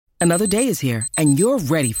Another day is here, and you're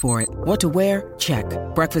ready for it. What to wear? Check.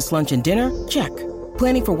 Breakfast, lunch, and dinner? Check.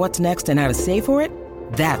 Planning for what's next and how to save for it?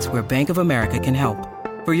 That's where Bank of America can help.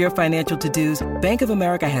 For your financial to-dos, Bank of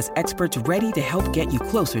America has experts ready to help get you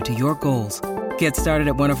closer to your goals. Get started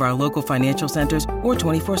at one of our local financial centers or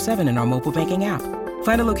 24/7 in our mobile banking app.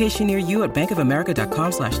 Find a location near you at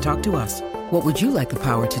bankofamerica.com/talktous. What would you like the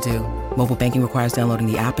power to do? Mobile banking requires downloading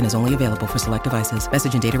the app and is only available for select devices.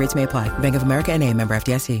 Message and data rates may apply. Bank of America N.A., member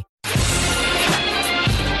FDIC.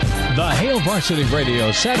 The Hail Varsity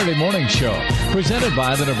Radio Saturday Morning Show, presented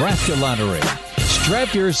by the Nebraska Lottery.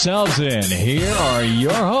 Strap yourselves in. Here are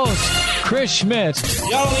your hosts, Chris Schmidt.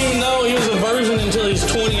 Y'all don't even know he was a virgin until he's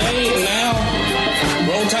 28, and now,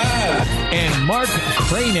 roll tide. And Mark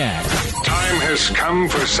Cranack. Time has come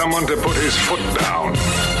for someone to put his foot down.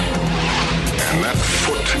 And that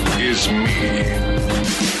foot is me.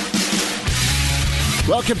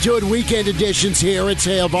 Welcome to it, weekend editions here at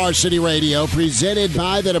Hail Varsity Radio, presented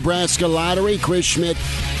by the Nebraska Lottery. Chris Schmidt,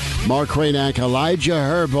 Mark Cranack, Elijah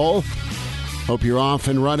Herbal. Hope you're off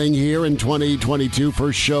and running here in 2022.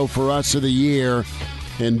 First show for us of the year.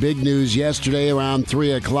 And big news yesterday around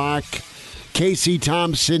 3 o'clock. Casey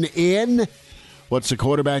Thompson in. What's the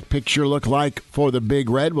quarterback picture look like for the Big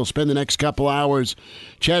Red? We'll spend the next couple hours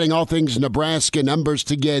chatting all things Nebraska. Numbers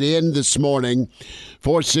to get in this morning.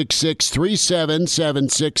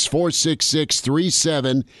 466-3776,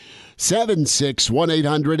 466-3776,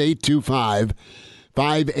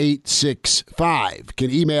 1-800-825-5865.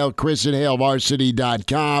 Can email Chris at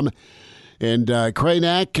HailVarsity.com. And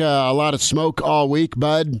Cranack, a lot of smoke all week,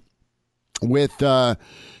 bud, with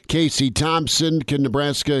Casey Thompson. Can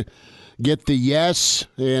Nebraska get the yes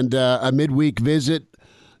and a midweek visit,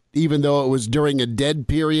 even though it was during a dead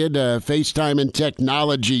period, FaceTime and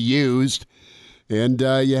technology used, and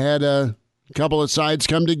you had a couple of sides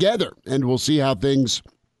come together, and we'll see how things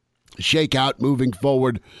shake out moving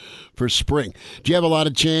forward for spring. Do you have a lot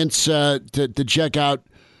of chance to check out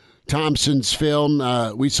Thompson's film?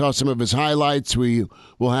 We saw some of his highlights. We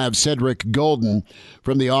will have Cedric Golden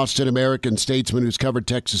from the Austin American-Statesman, who's covered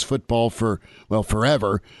Texas football for, well,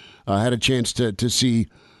 forever. Had a chance to see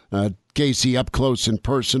Casey up close and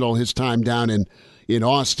personal, his time down in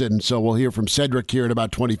Austin. So we'll hear from Cedric here in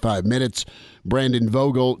about 25 minutes. Brandon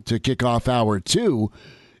Vogel to kick off hour 2.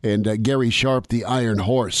 And Gary Sharp, the Iron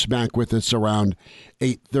Horse, back with us around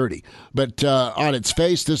 8:30. But on its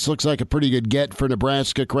face, this looks like a pretty good get for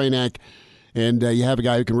Nebraska, Cranack. And you have a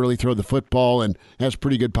guy who can really throw the football and has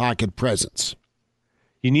pretty good pocket presence.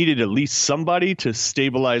 You needed at least somebody to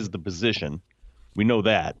stabilize the position. We know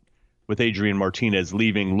that. With Adrian Martinez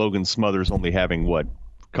leaving, Logan Smothers only having, a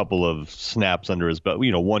couple of snaps under his belt,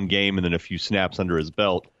 one game and then a few snaps under his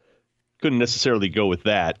belt. Couldn't necessarily go with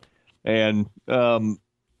that. And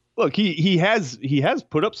look, he has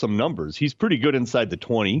put up some numbers. He's pretty good inside the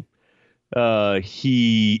 20.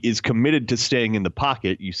 He is committed to staying in the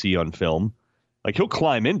pocket, you see on film. Like, he'll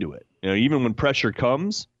climb into it. Even when pressure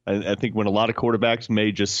comes, I think when a lot of quarterbacks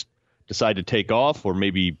may just decide to take off or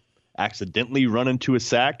maybe accidentally run into a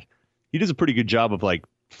sack, he does a pretty good job of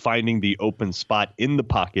finding the open spot in the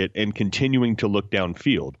pocket and continuing to look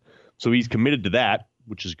downfield. So he's committed to that,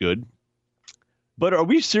 which is good. But are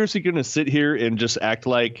we seriously going to sit here and just act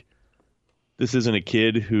like this isn't a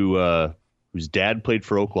kid whose dad played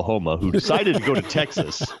for Oklahoma, who decided to go to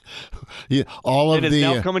Texas, is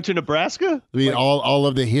now coming to Nebraska? I mean, all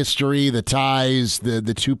of the history, the ties,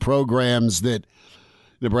 the two programs that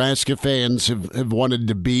Nebraska fans have wanted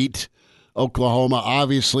to beat. Oklahoma,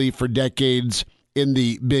 obviously, for decades in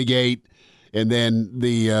the Big 8, and then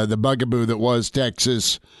the bugaboo that was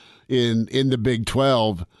Texas in the Big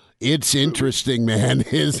 12. It's interesting, man.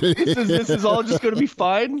 This is all just going to be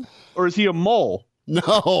fine? Or is he a mole?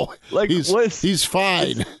 No, he's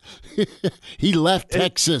fine. He left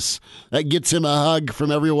Texas. That gets him a hug from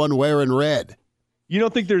everyone wearing red. You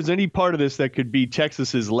don't think there's any part of this that could be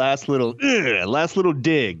Texas's last little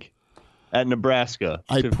dig at Nebraska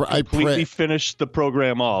to completely finish the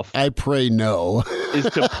program off? I pray no. Is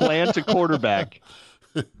to plant a quarterback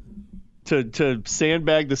to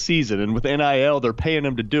sandbag the season, and with NIL, they're paying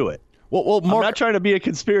him to do it. Well, Mark, I'm not trying to be a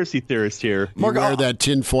conspiracy theorist here. Mark, you wear that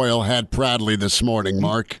tinfoil hat proudly this morning,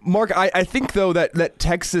 Mark. Mark, I think, though, that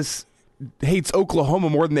Texas hates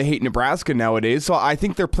Oklahoma more than they hate Nebraska nowadays. So I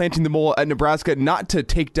think they're planting the mole at Nebraska not to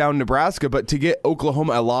take down Nebraska, but to get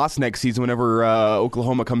Oklahoma a loss next season whenever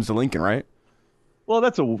Oklahoma comes to Lincoln, right? Well,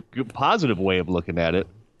 that's a good, positive way of looking at it.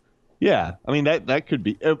 Yeah, I mean, that could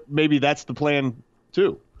be. Maybe that's the plan,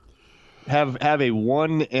 too. Have a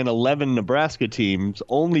 1-11 Nebraska team's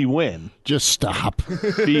only win. Just stop.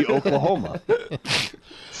 Be Oklahoma.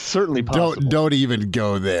 certainly possible. Don't even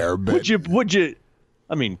go there. But Would you?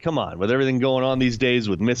 I mean, come on. With everything going on these days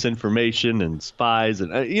with misinformation and spies,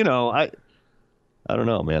 and I don't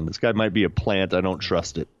know, man. This guy might be a plant. I don't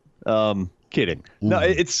trust it. Kidding. No,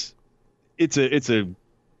 it's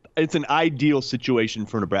an ideal situation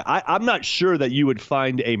for Nebraska. I'm not sure that you would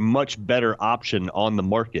find a much better option on the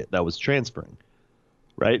market that was transferring,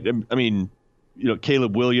 right? I mean,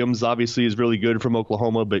 Caleb Williams obviously is really good from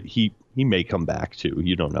Oklahoma, but he may come back too.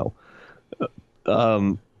 You don't know.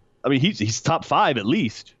 I mean, he's top 5 at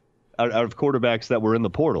least out of quarterbacks that were in the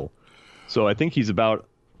portal. So I think he's about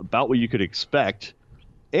what you could expect.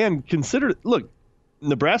 And look,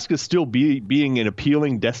 Nebraska still being an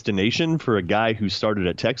appealing destination for a guy who started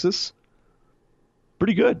at Texas.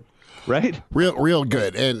 Pretty good, right? Real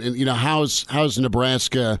good. And how's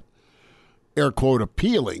Nebraska, air quote,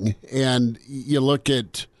 appealing? And you look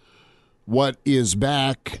at what is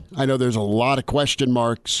back. I know there's a lot of question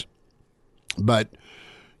marks, but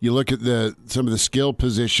you look at some of the skill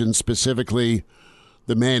positions, specifically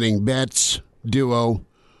the Manning Betts duo,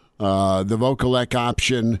 the Vokalek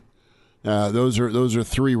option. Those are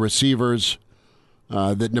 3 receivers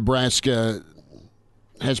that Nebraska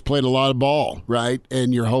has played a lot of ball, right?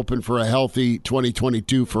 And you're hoping for a healthy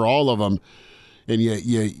 2022 for all of them. And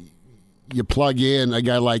you plug in a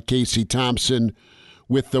guy like Casey Thompson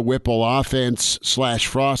with the Whipple offense /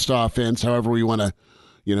 Frost offense, however we want to,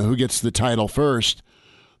 who gets the title first.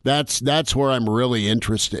 That's where I'm really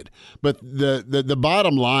interested. But the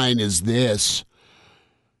bottom line is this.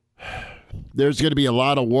 There's going to be a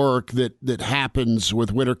lot of work that happens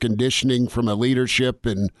with winter conditioning from a leadership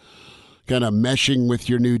and kind of meshing with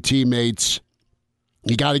your new teammates.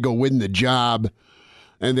 You got to go win the job.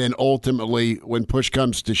 And then ultimately, when push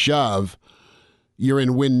comes to shove, you're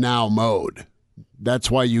in win now mode. That's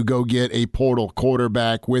why you go get a portal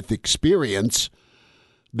quarterback with experience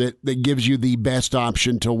that gives you the best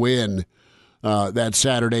option to win that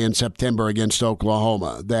Saturday in September against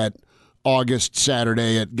Oklahoma, that August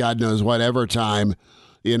Saturday at God knows whatever time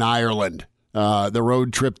in Ireland, the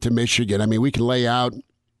road trip to Michigan. I mean, we can lay out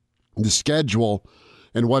the schedule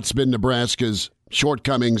and what's been Nebraska's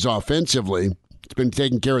shortcomings offensively. It's been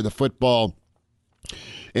taking care of the football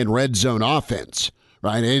and red zone offense,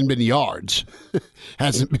 right? It ain't been yards.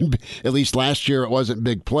 Hasn't been, at least last year, it wasn't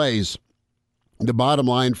big plays. The bottom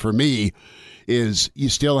line for me is you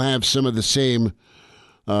still have some of the same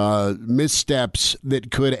missteps that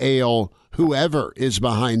could ail whoever is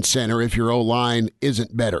behind center if your O-line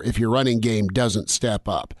isn't better, if your running game doesn't step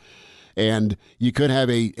up. And you could have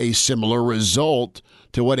a similar result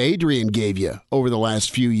to what Adrian gave you over the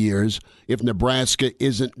last few years if Nebraska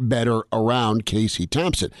isn't better around Casey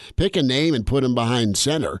Thompson. Pick a name and put him behind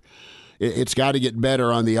center. It's got to get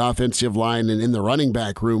better on the offensive line and in the running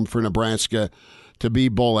back room for Nebraska to be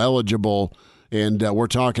bowl eligible. And we're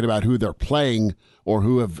talking about who they're playing or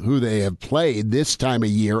who they have played this time of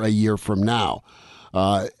year, a year from now.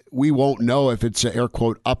 We won't know if it's an air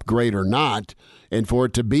quote upgrade or not. And for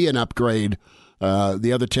it to be an upgrade,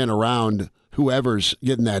 the other 10 around, whoever's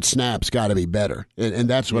getting that snap's got to be better. And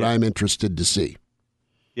that's what I'm interested to see.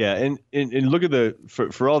 Yeah, and look at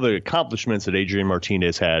for all the accomplishments that Adrian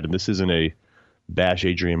Martinez had, and this isn't a bash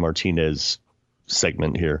Adrian Martinez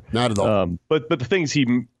segment here. Not at all. But the things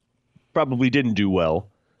he probably didn't do well,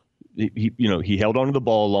 he held on to the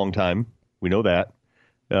ball a long time. We know that.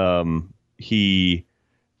 He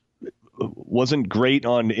wasn't great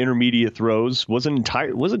on intermediate throws. Wasn't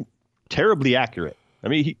terribly accurate. I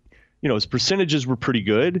mean, his percentages were pretty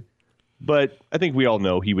good, but I think we all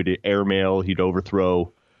know he would airmail, he'd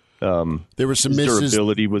overthrow. There were some misses.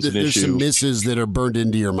 Durability was an issue. There's some misses that are burned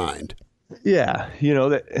into your mind. Yeah,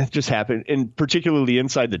 that just happened. And particularly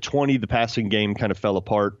inside the 20, the passing game kind of fell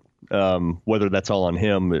apart. Whether that's all on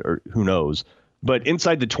him or who knows. But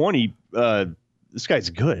inside the 20, this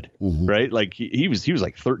guy's good, right? Like he was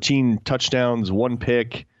like 13 touchdowns, 1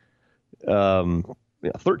 pick, 13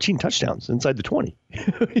 touchdowns inside the 20,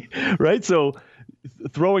 right? So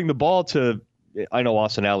throwing the ball to, I know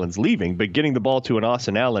Austin Allen's leaving, but getting the ball to an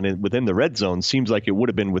Austin Allen within the red zone seems like it would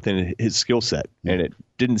have been within his skill set, and it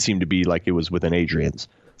didn't seem to be like it was within Adrian's.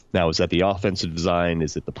 Now, is that the offensive design?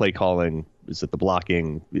 Is it the play calling? Is it the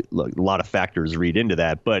blocking? A lot of factors read into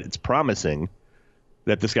that, but it's promising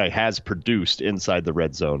that this guy has produced inside the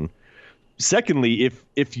red zone. Secondly,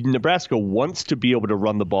 if Nebraska wants to be able to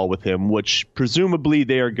run the ball with him, which presumably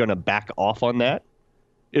they are going to back off on that,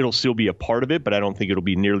 it'll still be a part of it, but I don't think it'll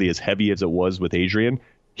be nearly as heavy as it was with Adrian.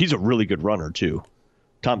 He's a really good runner, too.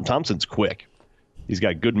 Thompson's quick. He's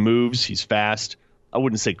got good moves. He's fast. I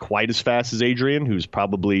wouldn't say quite as fast as Adrian, who's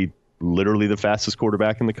probably literally the fastest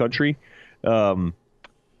quarterback in the country.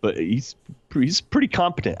 but he's pretty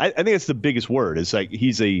competent. I think that's the biggest word. It's like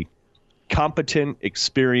he's a competent,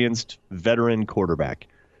 experienced veteran quarterback.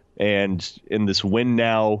 And in this win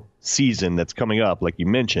now season that's coming up, like you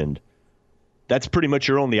mentioned, that's pretty much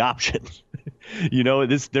your only option.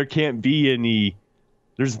 There can't be any.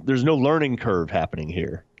 There's no learning curve happening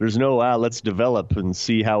here. There's no let's develop and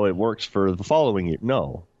see how it works for the following year.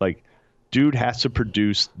 No, like dude has to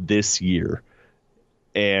produce this year.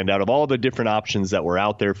 And out of all the different options that were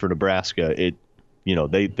out there for Nebraska,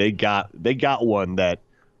 they got one that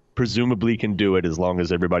presumably can do it as long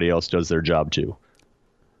as everybody else does their job too.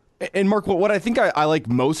 And Mark, what I think I like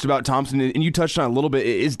most about Thompson, and you touched on it a little bit,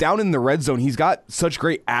 is down in the red zone. He's got such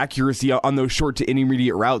great accuracy on those short to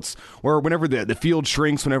intermediate routes, where whenever the field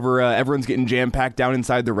shrinks, whenever everyone's getting jam-packed down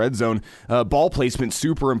inside the red zone, ball placement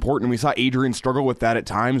super important. We saw Adrian struggle with that at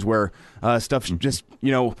times where stuff just,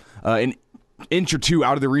 an inch or two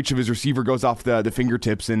out of the reach of his receiver goes off the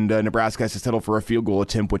fingertips, and Nebraska has to settle for a field goal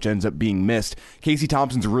attempt, which ends up being missed. Casey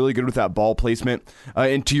Thompson's really good with that ball placement.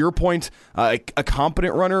 And to your point, a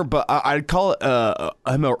competent runner, but I'd call it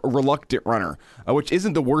him a reluctant runner, which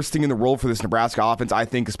isn't the worst thing in the world for this Nebraska offense, I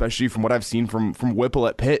think, especially from what I've seen from Whipple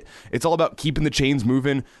at Pitt. It's all about keeping the chains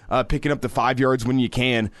moving, picking up the 5 yards when you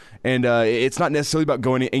can, and it's not necessarily about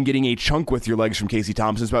going and getting a chunk with your legs from Casey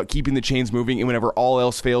Thompson. It's about keeping the chains moving, and whenever all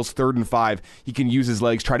else fails, 3rd and 5, he can use his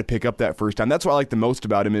legs, try to pick up that first down. That's what I like the most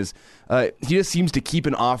about him is he just seems to keep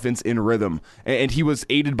an offense in rhythm. And he was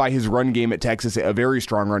aided by his run game at Texas, a very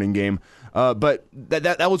strong running game. But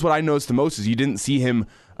that was what I noticed the most is you didn't see him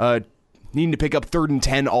needing to pick up 3rd and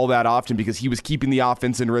 10 all that often because he was keeping the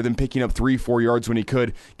offense in rhythm, picking up 3-4 yards when he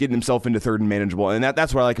could, getting himself into 3rd and manageable. And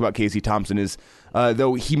that's what I like about Casey Thompson is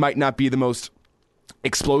though he might not be the most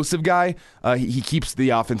explosive guy, he keeps the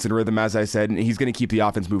offense in rhythm, as I said, and he's going to keep the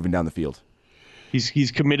offense moving down the field.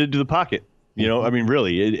 He's committed to the pocket, I mean,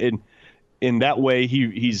 really, in that way,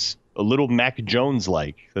 he's a little Mac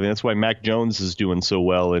Jones-like. I mean, that's why Mac Jones is doing so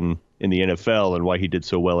well in the NFL and why he did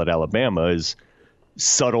so well at Alabama is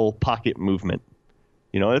subtle pocket movement.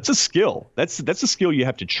 It's a skill. That's a skill you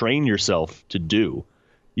have to train yourself to do.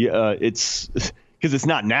 It's because it's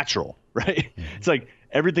not natural, right? It's like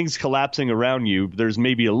everything's collapsing around you. There's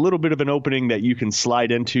maybe a little bit of an opening that you can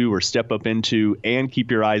slide into or step up into and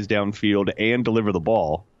keep your eyes downfield and deliver the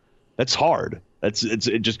ball. That's hard.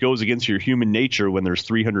 It just goes against your human nature when there's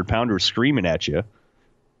 300-pounders screaming at you.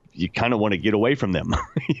 You kind of want to get away from them,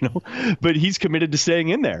 But he's committed to staying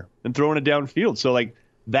in there and throwing it downfield. So, like,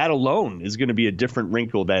 that alone is going to be a different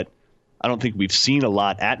wrinkle that I don't think we've seen a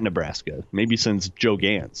lot at Nebraska, maybe since Joe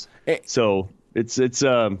Gans. So it's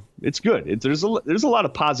good. There's a lot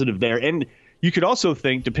of positive there, and you could also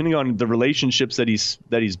think, depending on the relationships that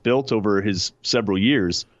he's built over his several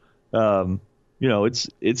years,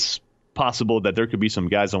 it's possible that there could be some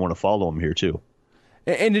guys that want to follow him here too.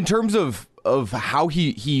 And in terms of how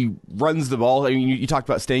he runs the ball, I mean, you talked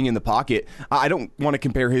about staying in the pocket. I don't want to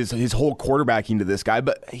compare his whole quarterbacking to this guy,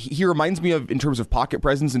 but he reminds me of, in terms of pocket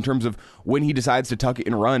presence, in terms of when he decides to tuck it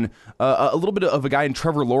and run, a little bit of a guy in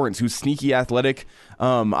Trevor Lawrence who's sneaky athletic.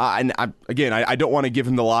 I don't want to give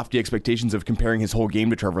him the lofty expectations of comparing his whole game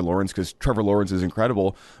to Trevor Lawrence because Trevor Lawrence is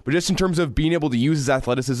incredible, but just in terms of being able to use his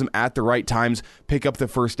athleticism at the right times, pick up the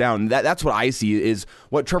first down. That's what I see is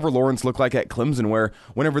what Trevor Lawrence looked like at Clemson, where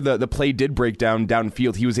whenever the play did break down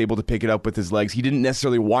downfield, he was able to pick it up with his legs. He didn't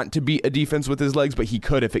necessarily want to beat a defense with his legs, but he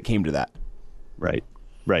could if it came to that. Right.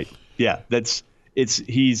 Yeah,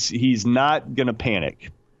 he's not going to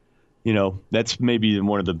panic. That's maybe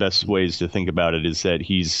one of the best ways to think about it is that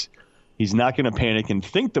he's not going to panic and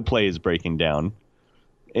think the play is breaking down,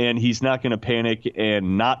 and he's not going to panic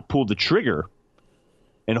and not pull the trigger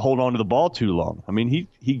and hold on to the ball too long. I mean,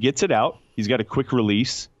 he gets it out. He's got a quick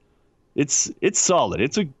release. It's solid.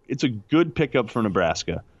 It's a good pickup for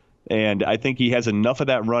Nebraska, and I think he has enough of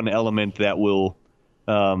that run element that will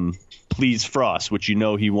please Frost, which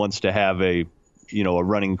he wants to have a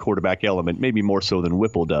running quarterback element, maybe more so than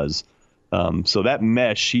Whipple does. So that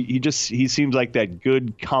mesh, he seems like that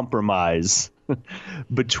good compromise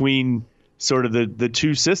between sort of the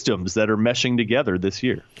two systems that are meshing together this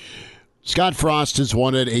year. Scott Frost has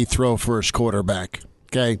wanted a throw-first quarterback,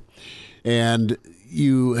 okay? And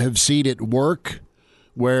you have seen it work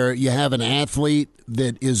where you have an athlete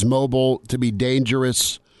that is mobile to be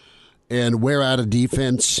dangerous and wear out a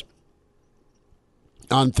defense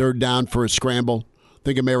on 3rd down for a scramble.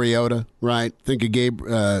 Think of Mariota, right? Think of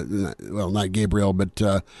not Gabriel, but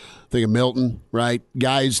think of Milton, right?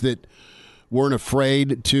 Guys that weren't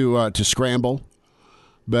afraid to scramble,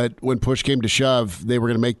 but when push came to shove, they were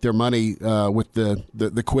going to make their money with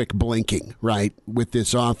the quick blinking, right? With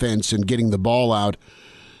this offense and getting the ball out.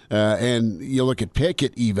 And you look at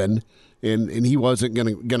Pickett even, and he wasn't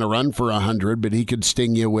going to run for 100, but he could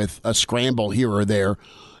sting you with a scramble here or there.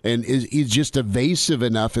 And he's just evasive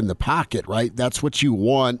enough in the pocket, right? That's what you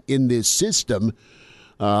want in this system.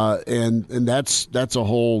 And that's a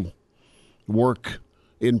whole work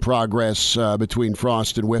in progress between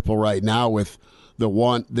Frost and Whipple right now, with the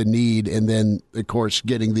want, the need, and then, of course,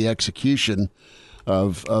 getting the execution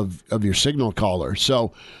of your signal caller.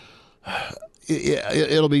 So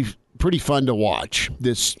it'll be pretty fun to watch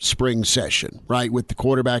this spring session, right, with the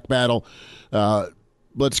quarterback battle.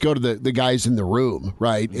 Let's go to the guys in the room,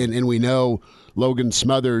 right? And we know Logan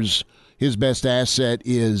Smothers, his best asset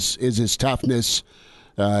is his toughness,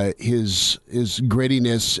 his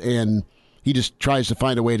grittiness, and he just tries to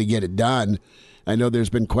find a way to get it done. I know there's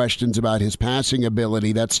been questions about his passing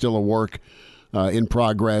ability. That's still a work in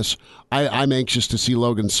progress. I'm anxious to see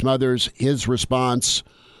Logan Smothers, his response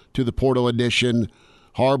to the portal addition,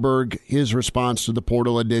 Harburg, his response to the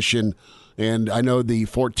portal addition, and I know the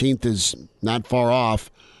 14th is not far off.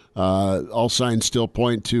 All signs still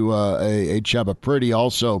point to a Chubba Purdy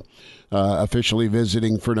also officially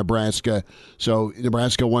visiting for Nebraska. So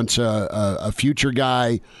Nebraska wants a future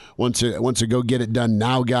guy, wants a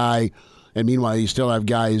go-get-it-done-now guy, and meanwhile you still have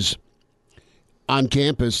guys on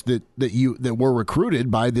campus that were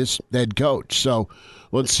recruited by this head coach. So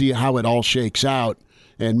let's see how it all shakes out,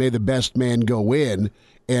 and may the best man go in,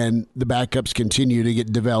 and the backups continue to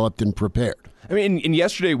get developed and prepared. I mean, and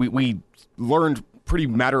yesterday we learned pretty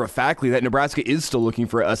matter-of-factly that Nebraska is still looking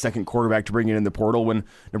for a second quarterback to bring in the portal when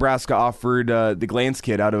Nebraska offered the Glantz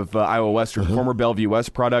kid out of Iowa Western, former Bellevue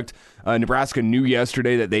West product. Nebraska knew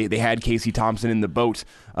yesterday that they had Casey Thompson in the boat,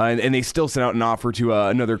 and they still sent out an offer to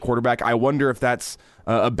another quarterback. I wonder if that's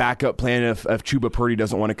a backup plan if Chubba Purdy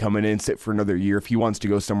doesn't want to come in and sit for another year, if he wants to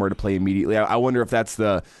go somewhere to play immediately. I wonder if that's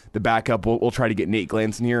the backup. We'll try to get Nate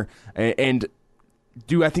Glantz in here. And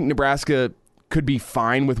do I think Nebraska could be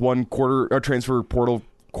fine with one transfer portal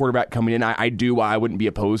quarterback coming in? I do. I wouldn't be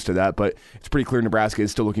opposed to that, but it's pretty clear Nebraska is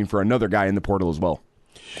still looking for another guy in the portal as well.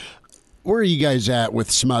 Where are you guys at with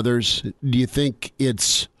Smothers? Do you think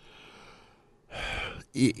it's,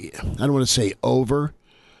 I don't want to say over,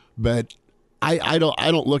 but I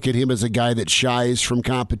don't look at him as a guy that shies from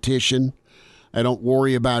competition. I don't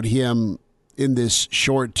worry about him in this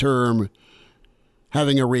short term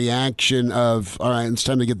having a reaction of, all right, it's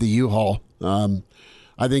time to get the U-Haul.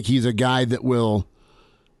 I think he's a guy that will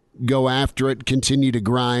go after it, continue to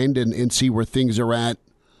grind, and see where things are at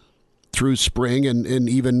through spring, and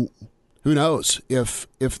even, who knows, if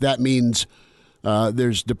that means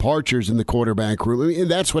there's departures in the quarterback room. I mean,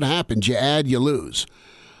 that's what happens. You add, you lose.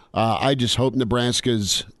 I just hope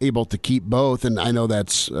Nebraska's able to keep both, and I know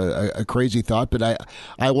that's a crazy thought, but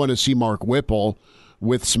I want to see Mark Whipple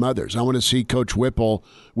with Smothers. I want to see Coach Whipple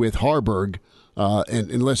with Harburg,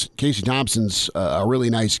 and unless Casey Thompson's a really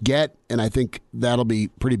nice get, and I think that'll be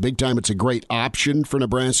pretty big time. It's a great option for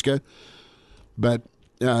Nebraska, but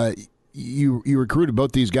you recruited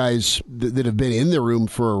both these guys that have been in the room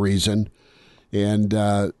for a reason, and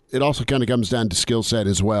it also kind of comes down to skill set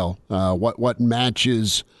as well. What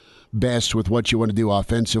matches best with what you want to do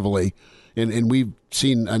offensively, and we've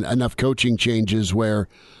seen enough coaching changes where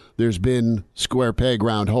there's been square peg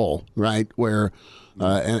round hole, right? Where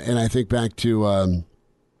and I think back to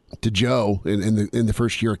Joe in the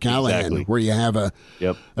first year of Callahan, exactly, where you have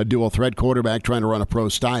a dual threat quarterback trying to run a pro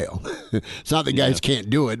style. It's not that guys can't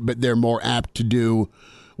do it, but they're more apt to do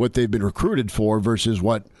what they've been recruited for versus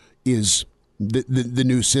what is the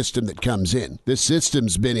new system that comes in. This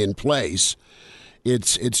system's been in place.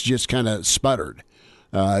 It's just kind of sputtered.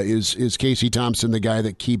 Is Casey Thompson the guy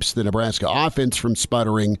that keeps the Nebraska offense from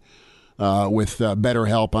sputtering with better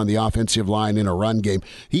help on the offensive line in a run game?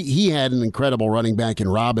 He had an incredible running back in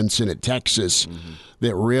Robinson at Texas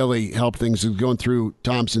that really helped things. Going through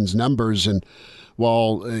Thompson's numbers, and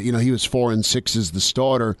while he was 4-6 as the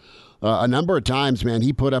starter, a number of times, man,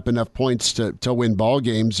 he put up enough points to win ball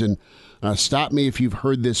games. And stop me if you've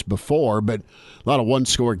heard this before, but a lot of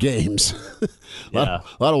one-score games. a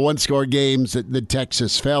lot of one-score games that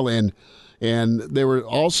Texas fell in. And there were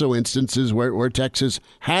also instances where Texas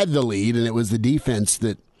had the lead, and it was the defense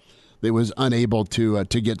that was unable to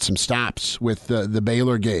get some stops, with the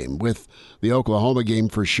Baylor game, with the Oklahoma game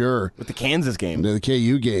for sure. With the Kansas game. The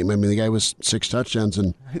KU game. I mean, the guy was 6 touchdowns.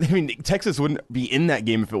 I mean, Texas wouldn't be in that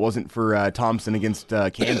game if it wasn't for Thompson against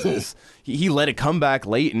Kansas. He led a comeback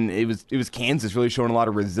late, and it was Kansas really showing a lot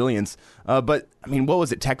of resilience. But, I mean, what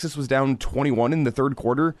was it? Texas was down 21 in the third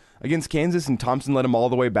quarter against Kansas, and Thompson led them all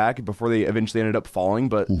the way back before they eventually ended up falling.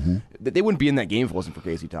 But they wouldn't be in that game if it wasn't for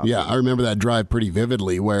Casey Thompson. Yeah, I remember that drive pretty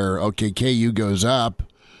vividly where, okay, KU goes up,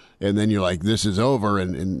 and then you're like, this is over,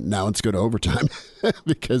 and now let's go to overtime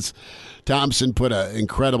because Thompson put an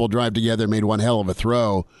incredible drive together, made one hell of a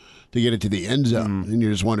throw to get it to the end zone, and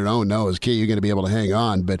you're just wondering, oh no, is KU going to be able to hang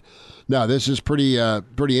on? But no, this is pretty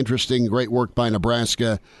interesting. Great work by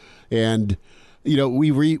Nebraska, and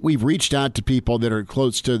we've reached out to people that are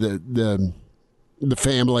close to the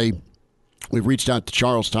family. We've reached out to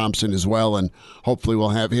Charles Thompson as well, and hopefully we'll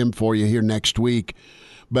have him for you here next week.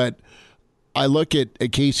 But I look at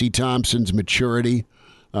Casey Thompson's maturity,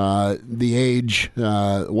 the age,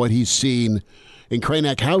 what he's seen, and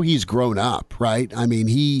Cranack, how he's grown up, right? I mean,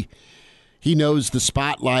 he knows the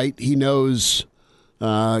spotlight. He knows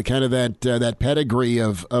kind of that pedigree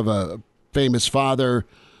of a famous father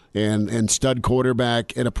and stud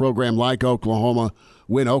quarterback at a program like Oklahoma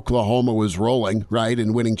when Oklahoma was rolling, right,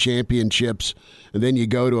 and winning championships. And then you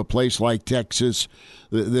go to a place like Texas.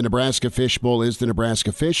 The Nebraska Fishbowl is the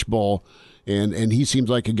Nebraska Fishbowl, and he seems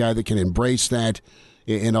like a guy that can embrace that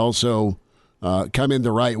and also come in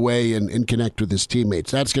the right way and connect with his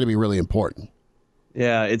teammates. That's going to be really important.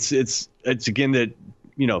 Yeah, it's again that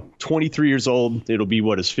 23 years old. It'll be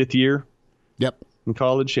his fifth year. Yep. In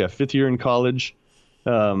college, yeah, fifth year in college.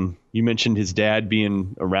 You mentioned his dad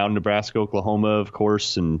being around Nebraska, Oklahoma, of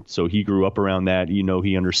course, and so he grew up around that.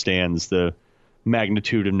 He understands the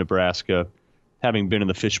magnitude of Nebraska. Having been in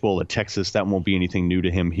the Fishbowl at Texas, that won't be anything new to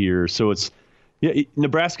him here. So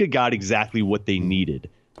Nebraska got exactly what they needed.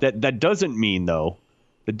 That doesn't mean, though,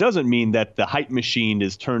 that the hype machine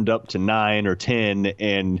is turned up to 9 or 10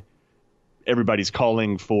 and everybody's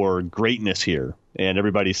calling for greatness here and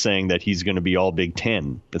everybody's saying that he's going to be all Big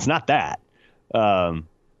Ten. It's not that.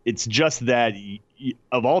 It's just that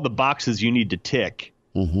of all the boxes you need to tick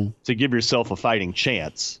to give yourself a fighting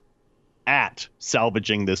chance at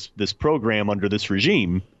salvaging this program under this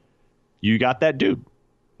regime, you got that dude.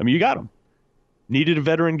 I mean, you got him. Needed a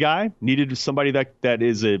veteran guy, needed somebody that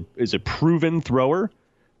is a proven thrower,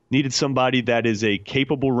 needed somebody that is a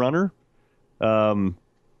capable runner.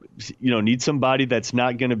 Need somebody that's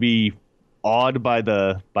not going to be awed by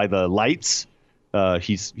the lights.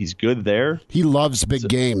 He's good there. He loves big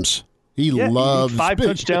games. He loves 5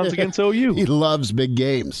 touchdowns against OU. He loves big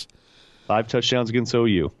games. 5 touchdowns against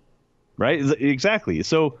OU. Right? Exactly.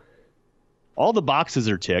 So all the boxes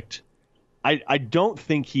are ticked. I don't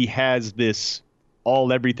think he has this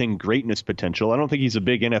everything greatness potential. I don't think he's a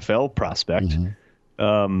big NFL prospect.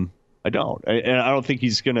 I don't. And I don't think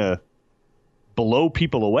he's going to blow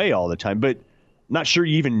people away all the time. But not sure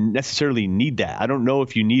you even necessarily need that. I don't know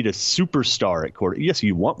if you need a superstar at quarter. Yes,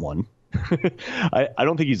 you want one. I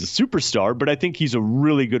don't think he's a superstar, but I think he's a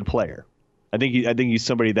really good player. I think he's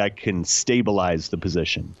somebody that can stabilize the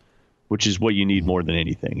position, which is what you need more than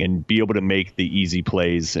anything, and be able to make the easy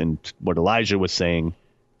plays. And what Elijah was saying,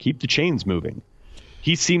 keep the chains moving.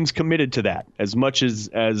 He seems committed to that as much as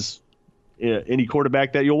any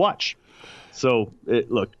quarterback that you'll watch. So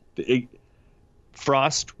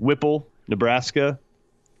Frost, Whipple, Nebraska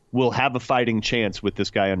will have a fighting chance with this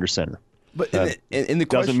guy under center. But in the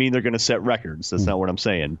doesn't mean they're going to set records. That's not what I'm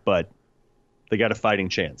saying. But they got a fighting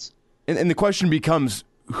chance. And the question becomes,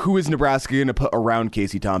 who is Nebraska going to put around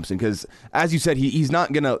Casey Thompson? Because, as you said, he's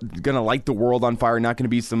not gonna light the world on fire, not going to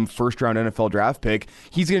be some first-round NFL draft pick.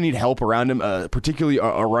 He's going to need help around him, particularly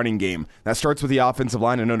a running game. That starts with the offensive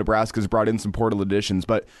line. I know Nebraska's brought in some portal additions,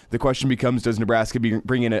 but the question becomes, does Nebraska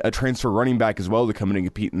bring in a transfer running back as well to come in and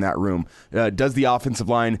compete in that room? Does the offensive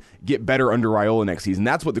line get better under Raiola next season?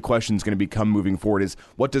 That's what the question is going to become moving forward, is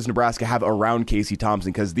what does Nebraska have around Casey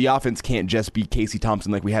Thompson? Because the offense can't just be Casey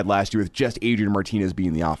Thompson like we had last year with just Adrian Martinez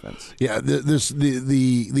being the offense. Yeah,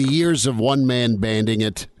 the years of one man banding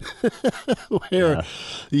it, where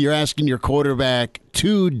you're asking your quarterback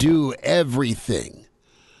to do everything,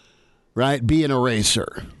 right? Be an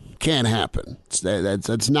eraser. Can't happen.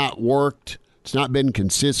 That's not worked. It's not been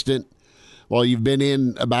consistent. While you've been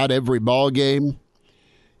in about every ball game,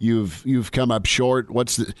 you've come up short. What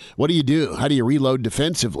do you do? How do you reload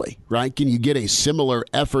defensively, right? Can you get a similar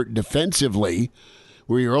effort defensively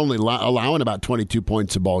where you're only allowing about 22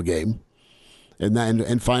 points a ball game,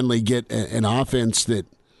 and finally get an offense that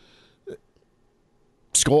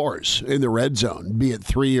scores in the red zone, be it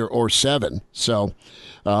 3 or 7. So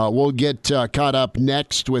we'll get caught up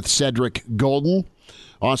next with Cedric Golden,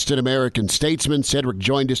 Austin American-Statesman. Cedric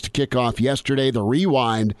joined us to kick off yesterday. The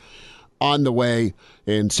Rewind on the way,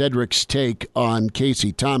 and Cedric's take on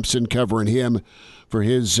Casey Thompson, covering him for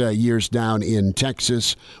his years down in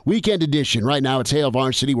Texas. Weekend edition. Right now it's Hail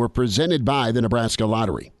Varsity. We're presented by the Nebraska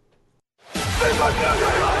Lottery.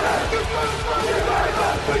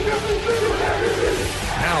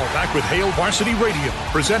 Now back with Hail Varsity Radio,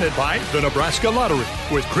 presented by the Nebraska Lottery,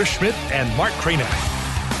 with Chris Schmidt and Mark Cranack.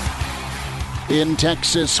 In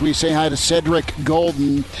Texas, we say hi to Cedric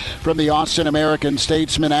Golden from the Austin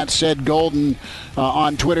American-Statesman at Ced Golden.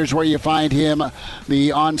 On Twitter's where you find him.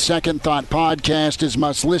 The On Second Thought podcast is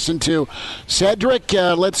must listen to. Cedric,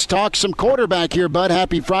 let's talk some quarterback here, bud.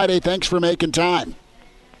 Happy Friday. Thanks for making time.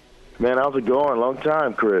 Man, how's it going? Long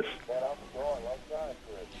time, Chris.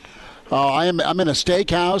 I'm in a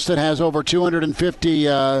steakhouse that has over 250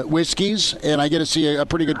 whiskeys, and I get to see a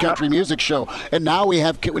pretty good country music show. And now we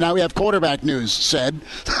have quarterback news. Said,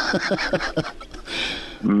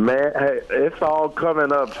 man, hey, it's all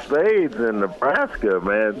coming up spades in Nebraska,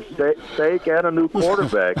 man. Steak and a new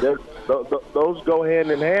quarterback. Those go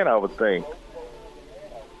hand in hand, I would think.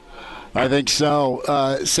 I think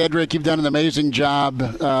so. Cedric, you've done an amazing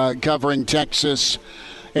job covering Texas.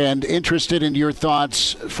 And interested in your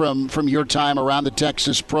thoughts from your time around the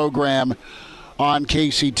Texas program on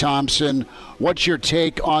Casey Thompson. What's your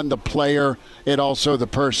take on the player and also the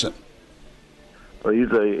person? Well,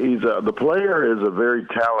 the player is a very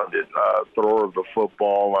talented thrower of the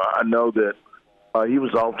football. I know that he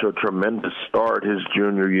was off to a tremendous start his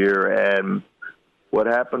junior year, and what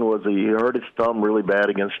happened was he hurt his thumb really bad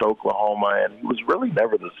against Oklahoma, and he was really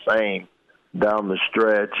never the same down the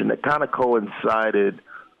stretch, and it kind of coincided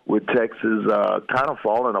with Texas kind of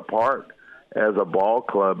falling apart as a ball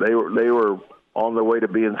club. They were on their way to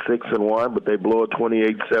being 6-1, but they blew a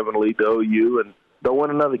 28-7 lead to OU and don't win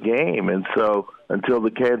another game. And so until the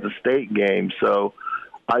Kansas State game, so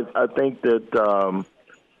I think that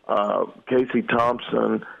Casey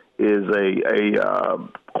Thompson is a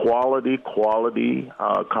quality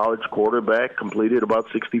college quarterback. Completed about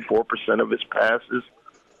 64% of his passes,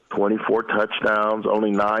 24 touchdowns, only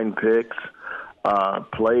 9 picks.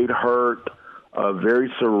 Played hurt, a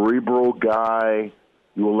very cerebral guy.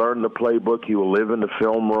 You will learn the playbook. He will live in the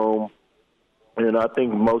film room. And I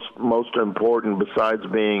think most important, besides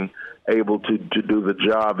being able to do the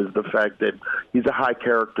job, is the fact that he's a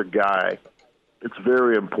high-character guy. It's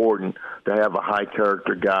very important to have a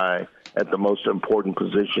high-character guy at the most important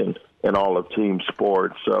position in all of team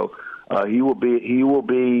sports. So he will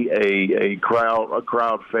be a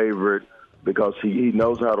crowd favorite because he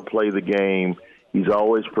knows how to play the game. He's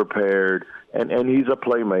always prepared, and he's a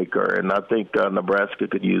playmaker, and I think Nebraska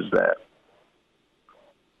could use that.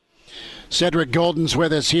 Cedric Golden's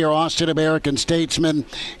with us here, Austin American-Statesman.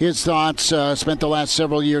 His thoughts, spent the last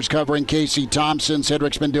several years covering Casey Thompson.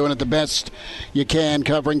 Cedric's been doing it the best you can,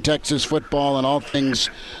 covering Texas football and all things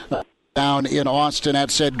down in Austin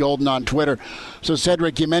at Ced Golden on Twitter. So,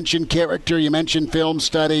 Cedric, you mentioned character, you mentioned film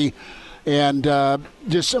study. And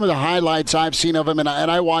just some of the highlights I've seen of him, and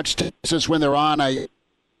I watch Texas when they're on.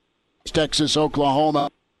 Texas,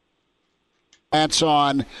 Oklahoma, that's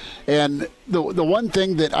on. And the one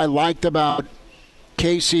thing that I liked about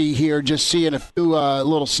Casey here, just seeing a few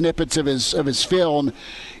little snippets of his film,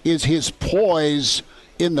 is his poise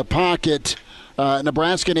in the pocket.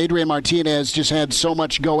 Nebraska and Adrian Martinez just had so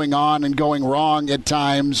much going on and going wrong at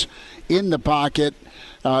times in the pocket.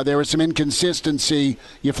 There was some inconsistency.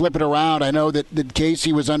 You flip it around. I know that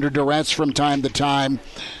Casey was under duress from time to time,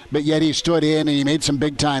 but yet he stood in and he made some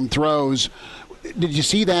big-time throws. Did you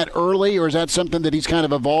see that early, or is that something that he's kind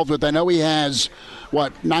of evolved with? I know he has,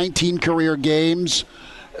 19 career games.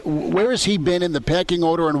 Where has he been in the pecking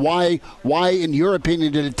order, and why in your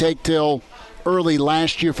opinion, did it take till early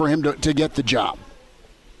last year for him to get the job?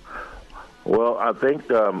 Well, I think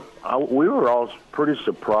we were all pretty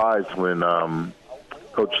surprised when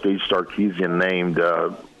Coach Steve Sarkisian named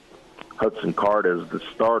Hudson Card as the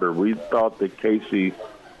starter. We thought that Casey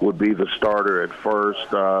would be the starter at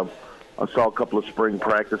first. I saw a couple of spring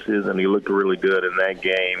practices, and he looked really good in that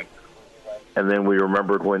game. And then we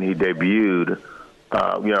remembered when he debuted,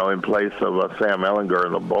 in place of Sam Ehlinger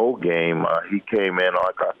in the bowl game. He came in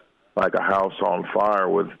like a house on fire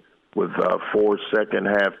with 4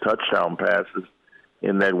 second-half touchdown passes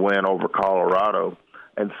in that win over Colorado.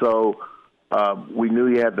 And so we knew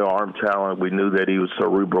he had the arm talent. We knew that he was a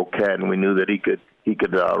cerebral cat, and we knew that he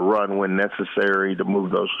could run when necessary to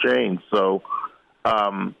move those chains. So,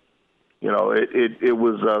 it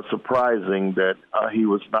was surprising that he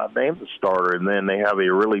was not named the starter. And then they have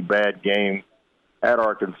a really bad game at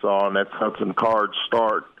Arkansas, and that's Hudson Card's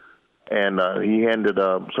start. And he handed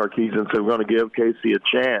Sarkisian and said, "We're going to give Casey a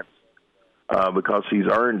chance because he's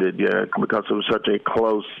earned it, because it was such a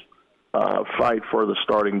close fight for the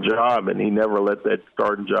starting job, and he never let that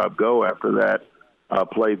starting job go after that.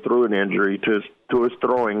 Played through an injury to his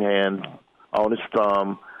throwing hand on his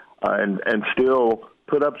thumb, and still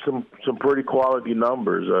put up some pretty quality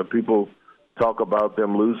numbers. People talk about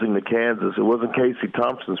them losing to Kansas. It wasn't Casey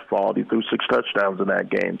Thompson's fault. He threw 6 touchdowns in that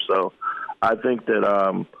game. So I think that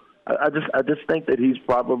I just think that he's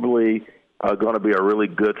probably going to be a really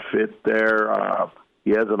good fit there.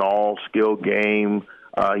 He has an all-skill game.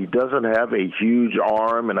 He doesn't have a huge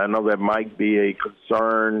arm, and I know that might be a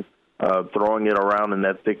concern throwing it around in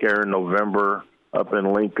that thick air in November up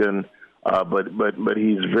in Lincoln. But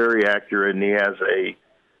he's very accurate, and he has a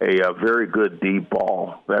very good deep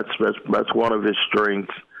ball. That's one of his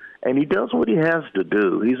strengths, and he does what he has to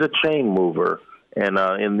do. He's a chain mover, and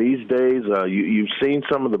in these days, you've seen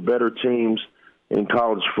some of the better teams in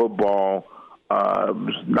college football.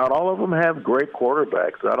 Not all of them have great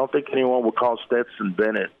quarterbacks. I don't think anyone would call Stetson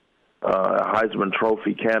Bennett a Heisman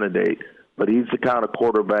Trophy candidate, but he's the kind of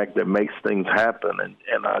quarterback that makes things happen.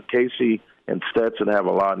 And Casey and Stetson have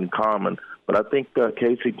a lot in common. But I think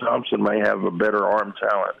Casey Thompson may have a better arm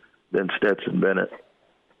talent than Stetson Bennett.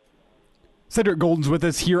 Cedric Golden's with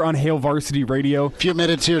us here on Hail Varsity Radio. A few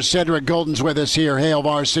minutes here. Cedric Golden's with us here, Hail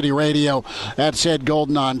Varsity Radio. That's Ed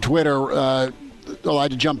Golden on Twitter. I'll have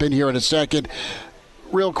to jump in here in a second.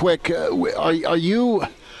 Real quick, are you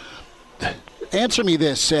 – answer me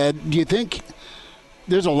this, Ed. Do you think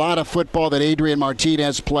there's a lot of football that Adrian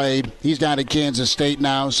Martinez played? He's down at Kansas State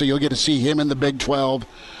now, so you'll get to see him in the Big 12.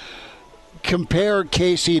 Compare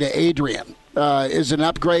Casey to Adrian. Is it an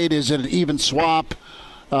upgrade? Is it an even swap?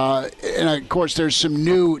 And, of course, there's some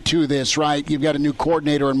new to this, right? You've got a new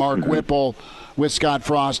coordinator in Mark Whipple with Scott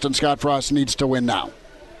Frost, and Scott Frost needs to win now.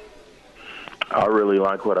 I really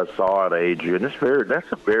like what I saw out of Adrian.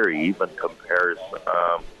 That's a very even comparison.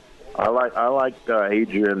 I like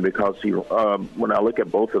Adrian because when I look at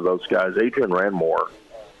both of those guys, Adrian ran more.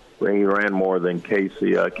 He ran more than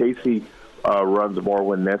Casey. Casey runs more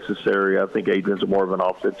when necessary. I think Adrian's more of an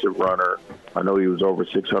offensive runner. I know he was over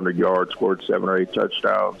 600 yards, scored 7 or 8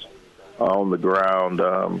 touchdowns on the ground.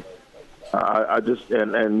 I just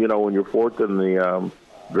when you're fourth in the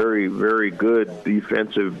very, very good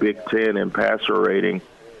defensive Big Ten in passer rating,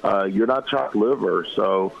 you're not chopped liver.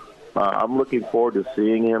 So I'm looking forward to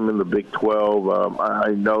seeing him in the Big 12.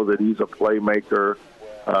 I know that he's a playmaker.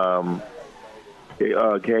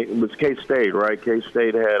 It was K-State, right?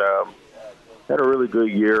 K-State had a really good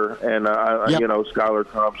year, and Skylar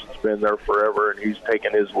Thompson's been there forever, and he's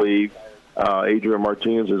taken his leave. Adrian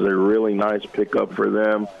Martinez is a really nice pickup for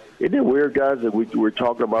them. Isn't it weird, guys, that we're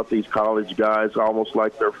talking about these college guys almost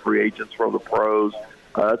like they're free agents from the pros?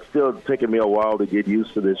 It's still taking me a while to get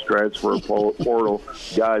used to this transfer portal,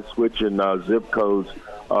 guys switching zip codes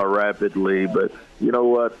rapidly. But you know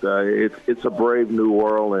what? It's a brave new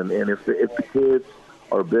world, and if the kids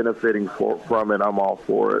are benefiting from it, I'm all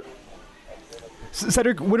for it.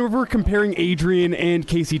 Cedric, whenever we're comparing Adrian and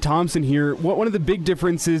Casey Thompson here, one of the big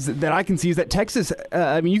differences that I can see is that Texas,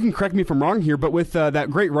 you can correct me if I'm wrong here, but with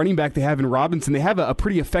that great running back they have in Robinson, they have a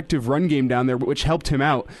pretty effective run game down there, which helped him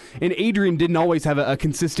out. And Adrian didn't always have a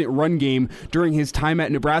consistent run game during his time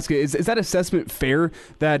at Nebraska. Is that assessment fair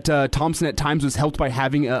that Thompson at times was helped by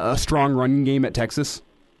having a strong running game at Texas?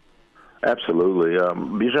 Absolutely.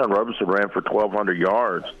 Bijan Robinson ran for 1,200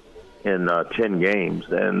 yards in 10 games.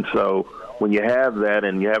 And so when you have that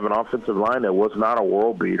and you have an offensive line that was not a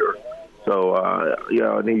world beater, so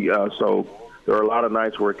so there are a lot of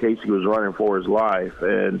nights where Casey was running for his life,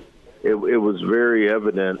 and it was very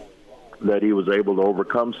evident that he was able to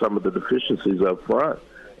overcome some of the deficiencies up front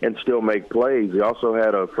and still make plays. He also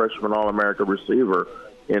had a freshman All-America receiver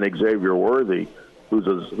in Xavier Worthy,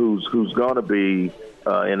 who's going to be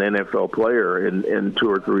an NFL player in 2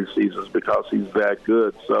 or 3 seasons because he's that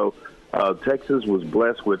good. So Texas was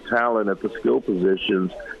blessed with talent at the skill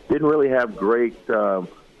positions. Didn't really have great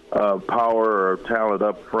power or talent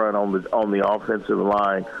up front on the offensive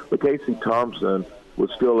line. But Casey Thompson was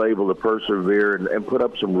still able to persevere and put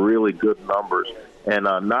up some really good numbers. And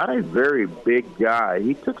not a very big guy.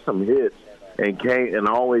 He took some hits and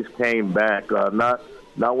always came back.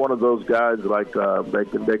 Not one of those guys like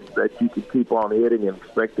that you could keep on hitting and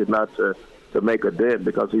expected not to make a dent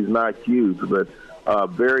because he's not huge, but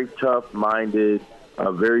very tough-minded,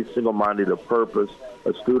 very single-minded of purpose,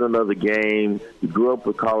 a student of the game. He grew up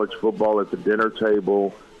with college football at the dinner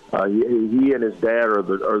table. He and his dad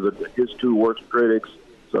are his 2 worst critics.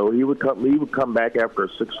 So he would come back after a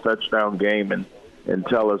 6-touchdown game and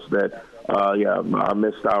tell us that I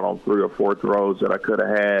missed out on 3 or 4 throws that I could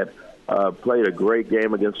have had. Played a great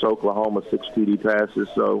game against Oklahoma, 6 TD passes.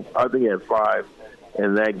 So I think he had 5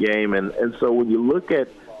 in that game. And so when you look at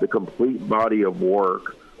the complete body of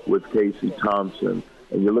work with Casey Thompson,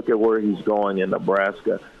 and you look at where he's going in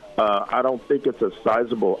Nebraska, I don't think it's a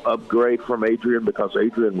sizable upgrade from Adrian because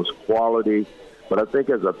Adrian was quality. But I think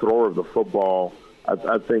as a thrower of the football,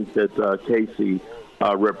 I think that Casey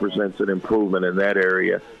represents an improvement in that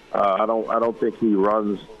area. I don't think he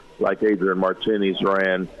runs like Adrian Martinez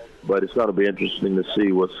ran, but it's going to be interesting to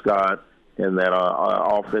see what Scott and that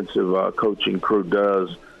offensive coaching crew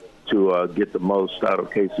does to get the most out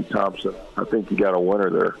of Casey Thompson. I think you got a winner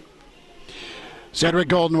there. Cedric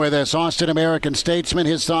Golden with us, Austin American-Statesman.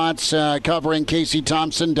 His thoughts covering Casey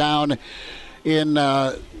Thompson down in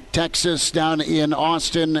Texas, down in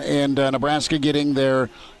Austin, and Nebraska getting their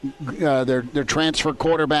transfer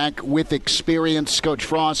quarterback with experience. Coach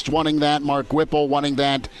Frost wanting that, Mark Whipple wanting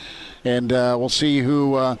that, and we'll see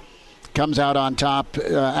who comes out on top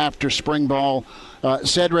after spring ball.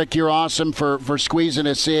 Cedric, you're awesome for squeezing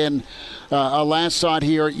us in. A last thought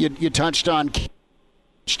here. You touched on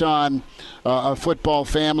a football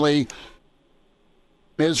family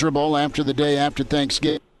miserable after the day after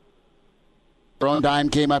Thanksgiving. Dime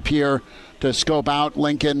came up here to scope out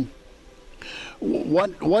Lincoln.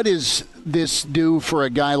 What does this do for a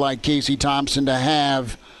guy like Casey Thompson to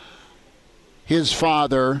have his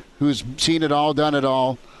father, who's seen it all, done it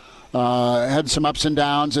all, had some ups and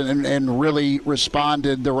downs and really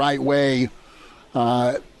responded the right way?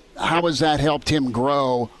 How has that helped him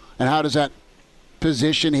grow, and how does that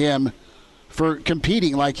position him for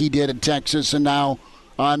competing like he did at Texas and now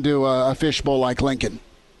onto a fishbowl like Lincoln?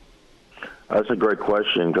 That's a great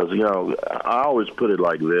question because, I always put it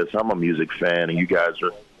like this. I'm a music fan, and you guys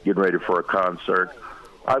are getting ready for a concert.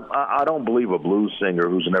 I don't believe a blues singer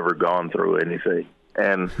who's never gone through anything.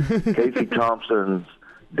 And Casey Thompson's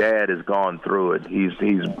dad has gone through it. He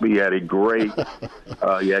had great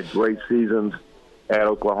seasons at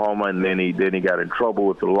Oklahoma, and then he got in trouble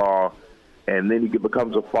with the law, and then he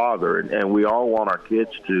becomes a father. And we all want our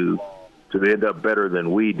kids to end up better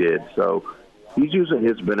than we did. So he's using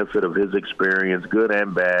his benefit of his experience, good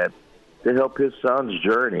and bad, to help his son's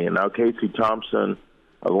journey. And now Casey Thompson,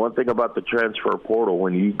 one thing about the transfer portal,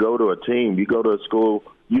 when you go to a team, you go to a school,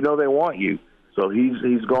 they want you. So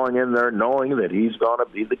he's going in there knowing that he's going to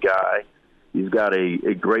be the guy. He's got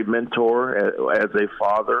a great mentor as a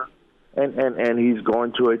father, and he's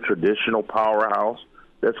going to a traditional powerhouse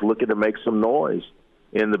that's looking to make some noise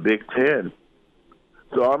in the Big Ten.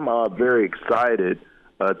 So I'm very excited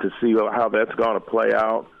to see how that's going to play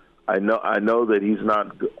out. I know that he's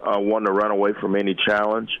not one to run away from any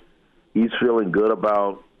challenge. He's feeling good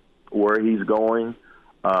about where he's going.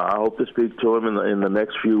 I hope to speak to him in the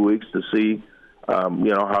next few weeks to see,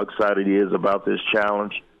 how excited he is about this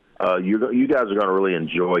challenge. You guys are going to really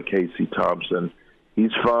enjoy Casey Thompson.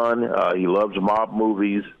 He's fun. He loves mob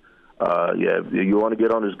movies. If you want to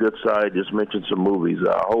get on his good side, just mention some movies.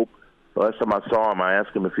 I hope. Last time I saw him, I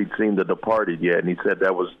asked him if he'd seen The Departed yet, and he said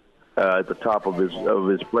that was at the top of his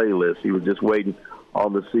playlist. He was just waiting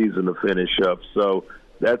on the season to finish up. So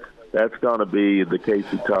that's going to be the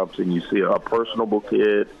Casey Thompson. You see a personable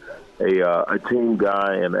kid, a team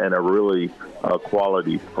guy, and a really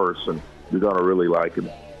quality person. You're going to really like him.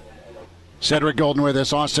 Cedric Golden with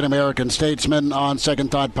us, Austin American-Statesman on Second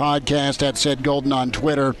Thought Podcast, at Ced Golden on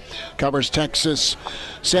Twitter, covers Texas.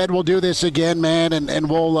 Ced, we'll do this again, man, and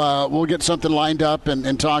we'll get something lined up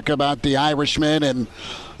and talk about The Irishman and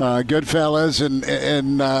Goodfellas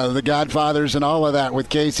and The Godfathers and all of that with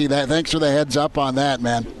Casey. Thanks for the heads up on that,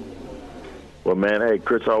 man. Well, man, hey,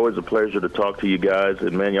 Chris, always a pleasure to talk to you guys,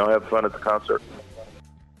 and, man, y'all have fun at the concert.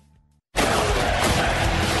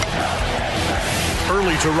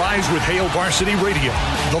 Early to rise with Hail Varsity Radio,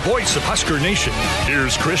 the voice of Husker Nation.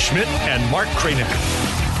 Here's Chris Schmidt and Mark Cranick.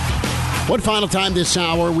 One final time this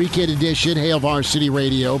hour, weekend edition, Hail Varsity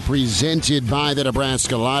Radio, presented by the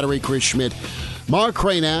Nebraska Lottery. Chris Schmidt, Mark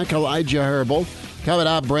Cranick, Elijah Herbal. Coming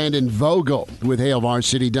up, Brandon Vogel with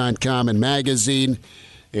HailVarsity.com and magazine.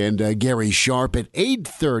 And Gary Sharp at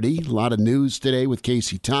 8:30. A lot of news today with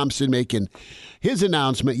Casey Thompson making his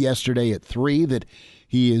announcement yesterday at 3 that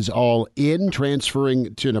he is all in,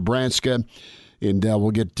 transferring to Nebraska. And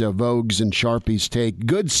we'll get Vogue's and Sharpie's take.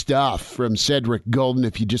 Good stuff from Cedric Golden.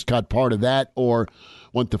 If you just caught part of that or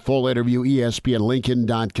want the full interview,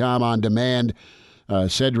 ESPNLincoln.com on demand.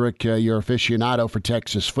 Cedric, your aficionado for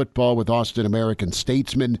Texas football with Austin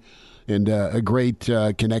American-Statesman. And a great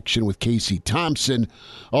connection with Casey Thompson.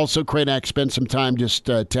 Also, Cranick spent some time just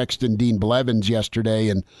texting Dean Blevins yesterday.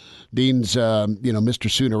 And Dean's,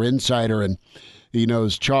 Mr. Sooner Insider, and he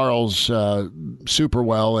knows Charles super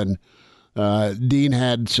well, and Dean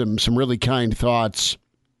had some really kind thoughts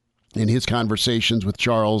in his conversations with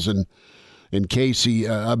Charles and Casey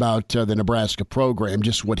about the Nebraska program,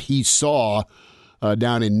 just what he saw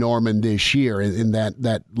down in Norman this year in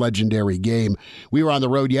that legendary game. We were on the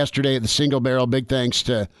road yesterday at the Single Barrel. Big thanks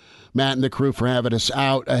to Matt and the crew for having us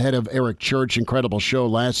out ahead of Eric Church. Incredible show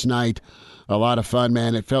last night. A lot of fun,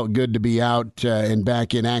 man. It felt good to be out and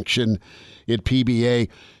back in action at PBA.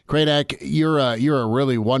 Kraynak, you're a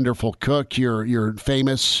really wonderful cook. You're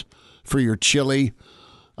famous for your chili.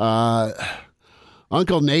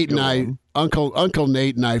 Uncle Nate and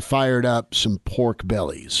I fired up some pork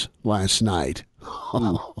bellies last night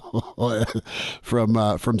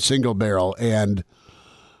from Single Barrel, and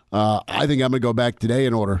I think I'm gonna go back today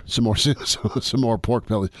and order some more pork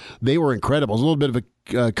bellies. They were incredible. There's a little bit of a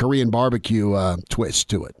Korean barbecue twist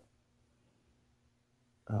to it.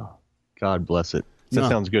 Oh, God bless it. That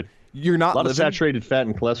sounds good. You're not a lot of saturated fat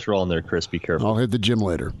and cholesterol in there, Chris. Be careful. I'll hit the gym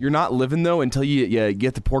later. You're not living though until you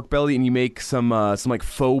get the pork belly and you make some like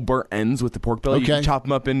faux burnt ends with the pork belly. Okay. You can chop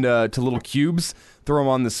them up into little cubes, throw them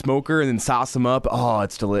on the smoker, and then sauce them up. Oh,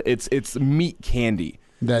 it's delicious. It's meat candy.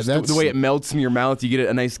 That's the way it melts in your mouth. You get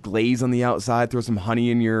a nice glaze on the outside. Throw some honey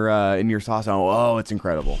in your sauce. Oh, it's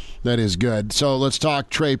incredible. That is good. So let's talk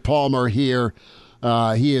Trey Palmer here.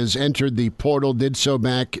 He has entered the portal. Did so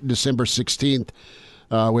back December 16th.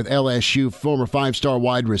 With LSU, former five-star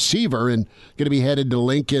wide receiver, and going to be headed to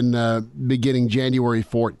Lincoln beginning January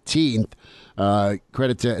 14th.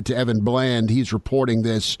 Credit to Evan Bland. He's reporting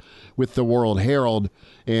this with the World Herald.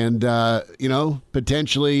 And,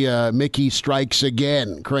 potentially Mickey strikes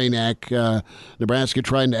again. Kraynak, Nebraska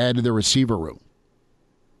trying to add to the receiver room.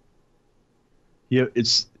 Yeah,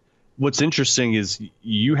 what's interesting is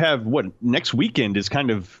you have next weekend is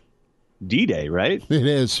kind of D-Day, right? It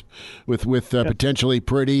is, with potentially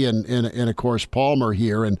Pretty and of course Palmer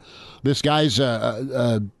here, and this guy's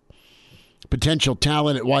a potential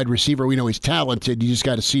talent at wide receiver. We know he's talented. You just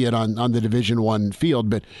got to see it on the Division I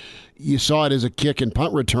field, but you saw it as a kick and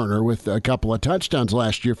punt returner with a couple of touchdowns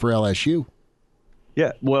last year for LSU.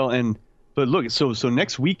 Yeah, well, but look, so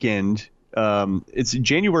next weekend, it's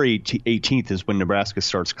January 18th is when Nebraska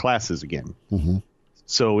starts classes again. Mm-hmm.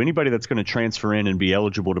 So anybody that's going to transfer in and be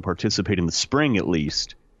eligible to participate in the spring, at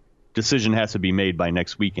least, decision has to be made by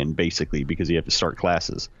next weekend, basically, because you have to start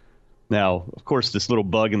classes. Now, of course, this little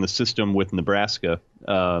bug in the system with Nebraska,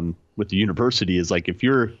 with the university, is like if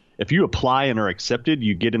you apply and are accepted,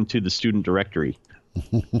 you get into the student directory.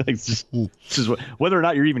 This is whether or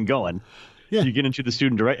not you're even going. Yeah. You get into the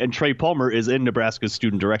student directory, and Trey Palmer is in Nebraska's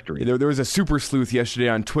student directory. There was a super sleuth yesterday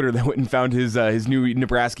on Twitter that went and found his new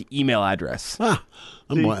Nebraska email address.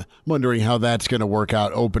 I'm wondering how that's going to work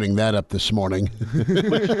out, opening that up this morning.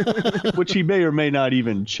 which he may or may not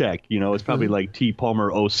even check. It's probably like T Palmer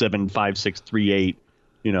 075638.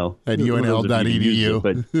 At UNL.edu.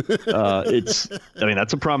 But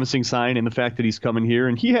that's a promising sign in the fact that he's coming here,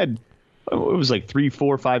 and he had. It was like 3,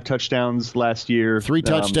 4, 5 touchdowns last year. 3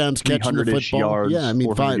 touchdowns, catching the football. Yards, yeah,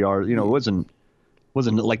 400 yards. It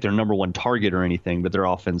wasn't like their number one target or anything, but their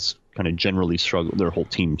offense kind of generally struggled. Their whole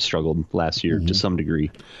team struggled last year to some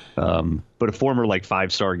degree. But a former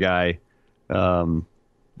 5-star guy,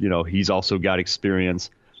 he's also got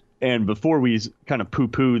experience. And before we kind of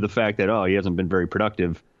poo-poo the fact that he hasn't been very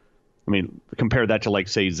productive, compare that to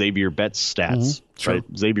say Xavier Betts' stats. Sure. Right?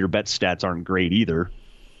 Xavier Betts' stats aren't great either.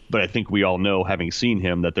 But I think we all know, having seen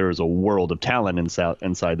him, that there is a world of talent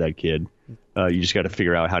inside that kid. You just got to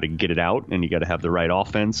figure out how to get it out, and you got to have the right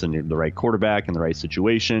offense and the right quarterback and the right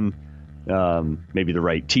situation, maybe the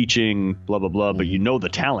right teaching, blah, blah, blah. But the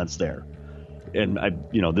talent's there. And,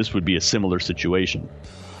 this would be a similar situation.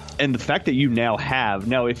 And the fact that you now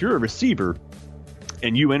if you're a receiver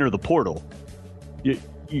and you enter the portal,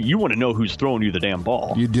 you want to know who's throwing you the damn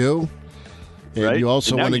ball. You do? And right? you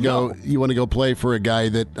also want to go. You want to go play for a guy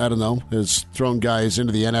that has thrown guys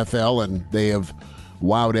into the NFL, and they have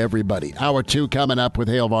wowed everybody. Hour 2 coming up with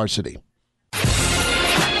Hail Varsity. The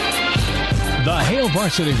Hail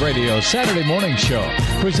Varsity Radio Saturday Morning Show,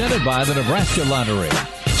 presented by the Nebraska Lottery.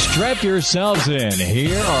 Strap yourselves in.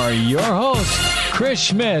 Here are your hosts, Chris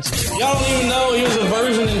Schmidt. Y'all don't even know he was a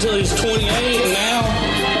virgin until he's 28, and now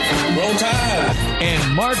roll tide.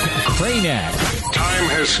 And Mark Kraynak. Time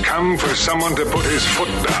has come for someone to put his foot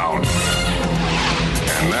down.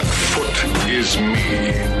 And that foot is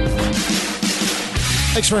me.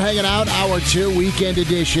 Thanks for hanging out. Hour 2, weekend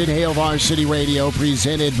edition, Hail Varsity Radio,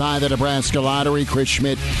 presented by the Nebraska Lottery. Chris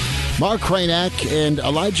Schmidt, Mark Kraynak, and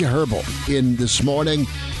Elijah Herbal in this morning.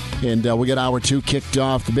 And we got hour 2 kicked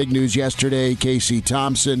off. The big news yesterday, Casey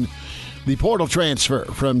Thompson, the portal transfer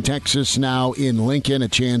from Texas, now in Lincoln, a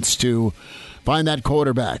chance to find that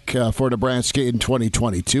quarterback for Nebraska in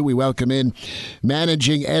 2022. We welcome in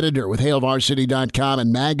managing editor with HailVarsity.com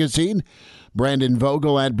and magazine, Brandon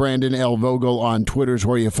Vogel at Brandon L. Vogel on Twitter is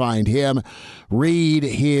where you find him. Read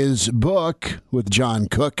his book with John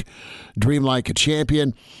Cook, Dream Like a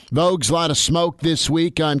Champion. Vogue's a lot of smoke this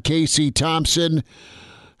week on Casey Thompson.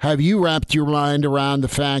 Have you wrapped your mind around the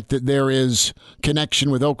fact that there is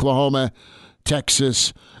connection with Oklahoma,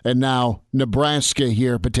 Texas, and now Nebraska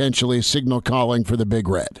here, potentially signal calling for the Big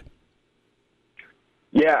Red?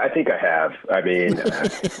 Yeah, I think I have. I mean,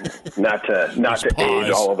 not to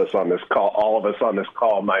age all of us on this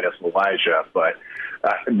call, minus Elijah, but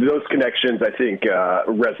those connections I think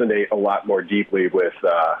resonate a lot more deeply with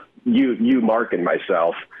you, Mark, and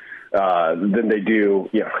myself than they do.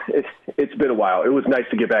 You know, it's been a while. It was nice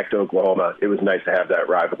to get back to Oklahoma. It was nice to have that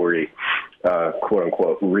rivalry, quote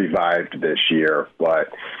unquote, revived this year, but.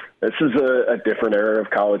 This is a different era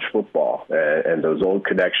of college football, and those old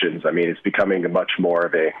connections, I mean, it's becoming a much more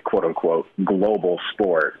of a quote-unquote global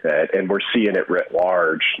sport, and we're seeing it writ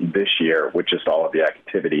large this year with just all of the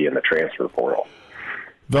activity in the transfer portal.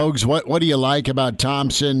 Vogues, what do you like about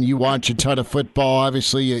Thompson? You watch a ton of football.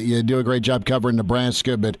 Obviously, you do a great job covering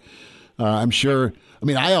Nebraska, but I'm sure, I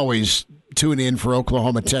mean, I always tune in for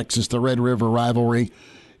Oklahoma, Texas, the Red River rivalry.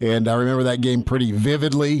 And I remember that game pretty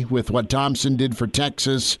vividly with what Thompson did for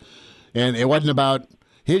Texas. And it wasn't about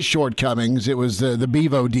his shortcomings. It was the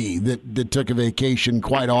Bevo D that took a vacation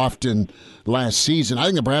quite often last season. I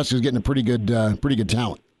think Nebraska's getting a pretty good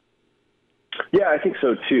talent. Yeah, I think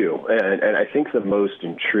so too. And I think the most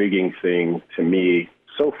intriguing thing to me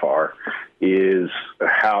so far is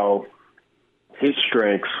how his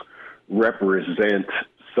strengths represent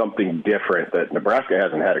something different that Nebraska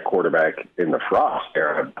hasn't had a quarterback in the Frost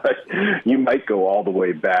era, but you might go all the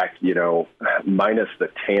way back, you know, minus the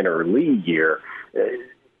Tanner Lee year.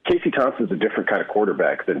 Casey Thompson's a different kind of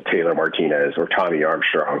quarterback than Taylor Martinez or Tommy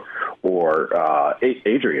Armstrong or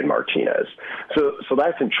Adrian Martinez. So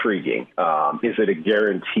that's intriguing. Is it a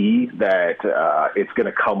guarantee that it's going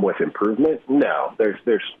to come with improvement? No,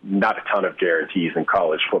 there's not a ton of guarantees in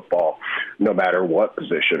college football, no matter what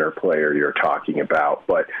position or player you're talking about.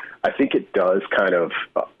 But I think it does kind of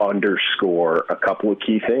underscore a couple of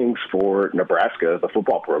key things for Nebraska, the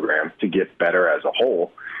football program, to get better as a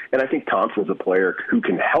whole. And I think Thompson's a player who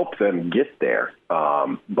can help them get there.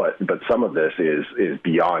 But some of this is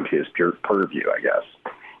beyond his pure purview, I guess.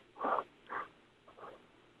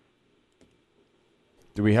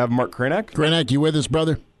 Do we have Mark Kranak? Kranak, you with us,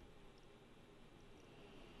 brother?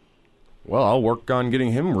 Well, I'll work on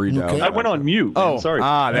getting him read out. I went on mute. Man. Sorry.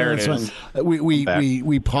 There it is.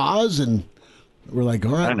 We pause and we're like,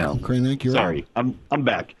 all right, I know. Kranak, you're Sorry, on. I'm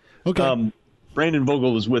back. Okay. Brandon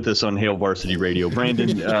Vogel was with us on Hail Varsity Radio. Brandon,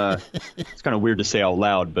 it's kind of weird to say out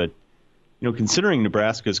loud, but you know, considering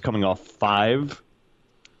Nebraska is coming off 5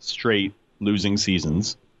 straight losing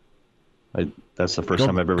seasons, that's the first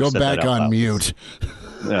time I've ever said that out loud. Go back on mute.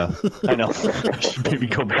 Yeah, I know. I should maybe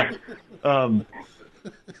go back.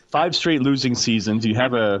 5 straight losing seasons. You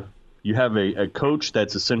have a coach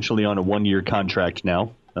that's essentially on a 1-year contract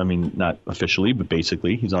now. I mean, not officially, but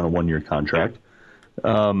basically, he's on a 1-year contract.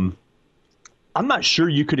 I'm not sure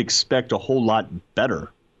you could expect a whole lot better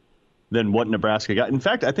than what Nebraska got. In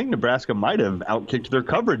fact, I think Nebraska might have outkicked their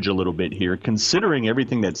coverage a little bit here, considering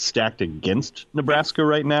everything that's stacked against Nebraska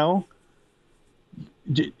right now.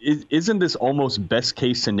 Isn't this almost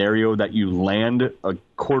best-case scenario that you land a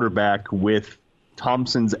quarterback with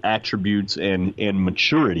Thompson's attributes and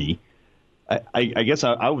maturity? I guess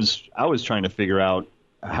I was trying to figure out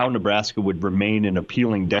how Nebraska would remain an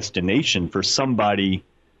appealing destination for somebody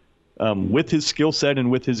with his skill set and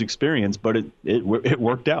with his experience, but it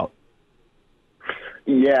worked out.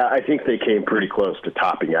 Yeah, I think they came pretty close to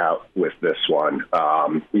topping out with this one.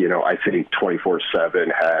 You know, I think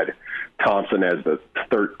 24/7 had Thompson as the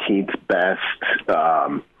 13th best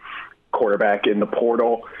quarterback in the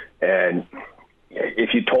portal, and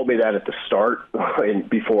if you told me that at the start and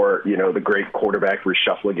before, you know, the great quarterback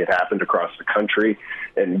reshuffling had happened across the country,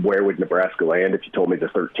 and where would Nebraska land if you told me the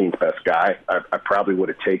 13th best guy, I probably would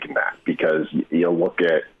have taken that, because you look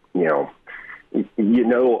at,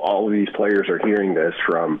 all of these players are hearing this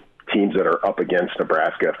from teams that are up against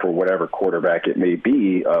Nebraska for whatever quarterback it may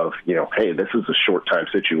be of, hey, this is a short-time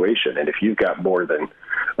situation. And if you've got more than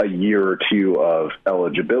a year or two of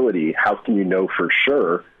eligibility, how can you know for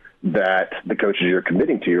sure that the coaches you're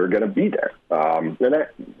committing to are going to be there? And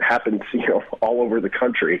that happens, all over the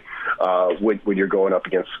country when you're going up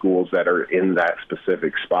against schools that are in that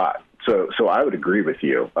specific spot. So I would agree with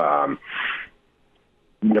you.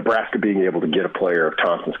 Nebraska being able to get a player of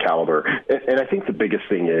Thompson's caliber. And I think the biggest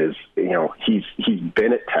thing is, he's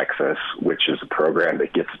been at Texas, which is a program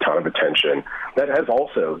that gets a ton of attention, that has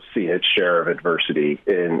also seen its share of adversity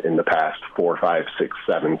in the past 4, 5, 6,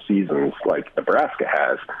 7 seasons like Nebraska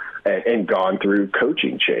has, and gone through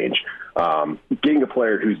coaching change. Getting a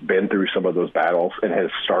player who's been through some of those battles and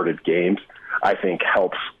has started games, I think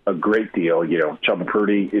helps a great deal. Chubba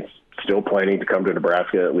Purdy is still planning to come to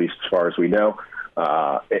Nebraska, at least as far as we know.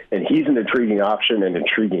 And he's an intriguing option, an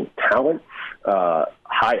intriguing talent,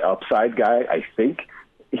 high upside guy, I think.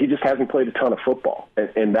 He just hasn't played a ton of football.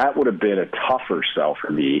 And that would have been a tougher sell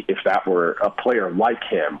for me if that were a player like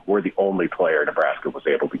him were the only player Nebraska was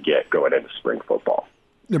able to get going into spring football.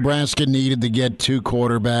 Nebraska needed to get 2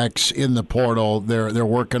 quarterbacks in the portal. They're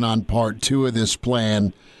working on part 2 of this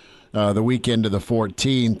plan the weekend of the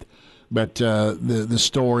 14th. But the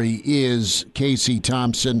story is Casey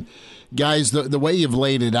Thompson. Guys, the way you've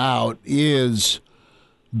laid it out is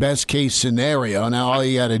best case scenario. Now all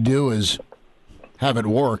you got to do is have it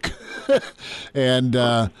work. And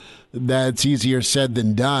that's easier said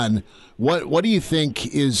than done. What do you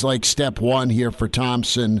think is like step 1 here for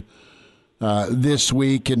Thompson this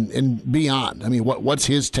week and beyond? I mean, what's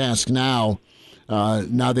his task now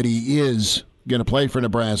that he is going to play for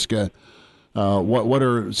Nebraska? What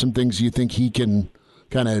are some things you think he can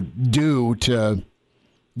kind of do to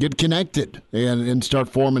get connected and start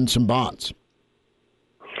forming some bonds?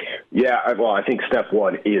 Yeah, well, I think step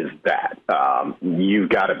 1 is that. You've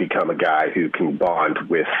got to become a guy who can bond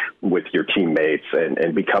with your teammates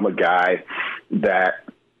and become a guy that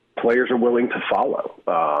players are willing to follow.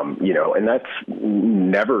 And that's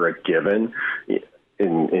never a given.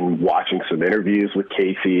 In watching some interviews with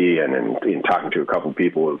Casey and in talking to a couple of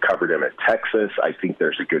people who covered him at Texas, I think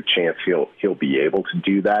there's a good chance he'll be able to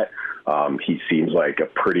do that. He seems like a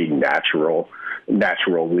pretty natural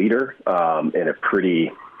leader and a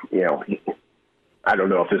pretty, I don't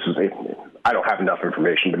know if this is I don't have enough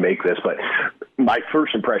information to make this, but my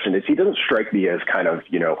first impression is he doesn't strike me as kind of,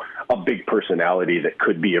 a big personality that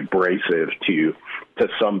could be abrasive to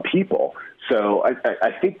some people. So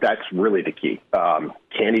I think that's really the key.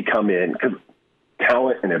 Can he come in? Because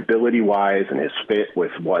talent and ability-wise and his fit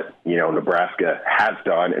with what, Nebraska has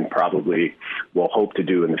done and probably will hope to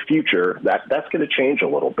do in the future, that's going to change a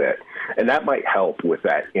little bit. And that might help with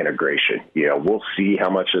that integration. We'll see how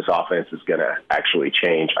much this offense is going to actually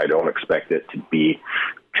change. I don't expect it to be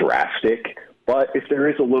drastic. But if there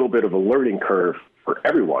is a little bit of a learning curve for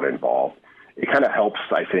everyone involved, it kind of helps,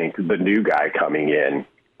 I think, the new guy coming in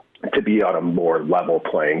to be on a more level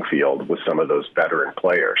playing field with some of those veteran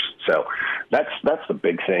players. So that's the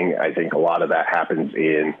big thing. I think a lot of that happens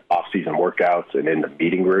in off-season workouts and in the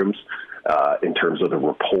meeting rooms in terms of the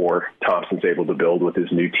rapport Thompson's able to build with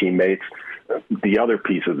his new teammates. The other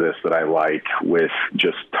piece of this that I like with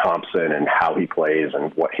just Thompson and how he plays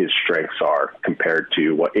and what his strengths are compared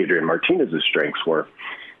to what Adrian Martinez's strengths were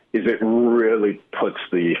is it really puts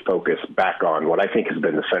the focus back on what I think has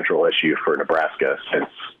been the central issue for Nebraska since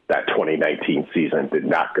that 2019 season did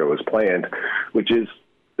not go as planned, which is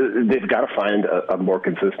they've got to find a more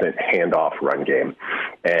consistent handoff run game.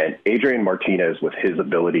 And Adrian Martinez, with his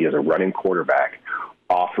ability as a running quarterback,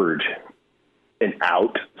 offered an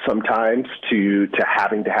out sometimes to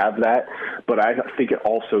having to have that. But I think it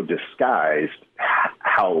also disguised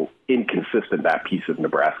how inconsistent that piece of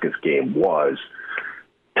Nebraska's game was.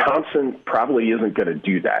 Thompson probably isn't going to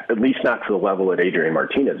do that, at least not to the level that Adrian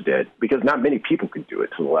Martinez did, because not many people could do it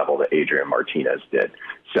to the level that Adrian Martinez did.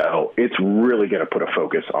 So it's really going to put a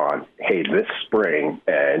focus on, hey, this spring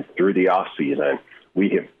and through the offseason, we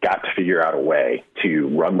have got to figure out a way to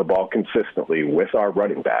run the ball consistently with our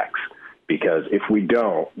running backs, because if we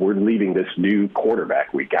don't, we're leaving this new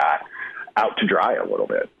quarterback we got out to dry a little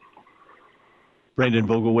bit. Brandon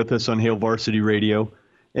Vogel with us on Hail Varsity Radio.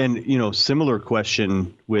 And, similar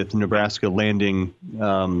question with Nebraska landing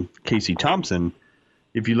Casey Thompson.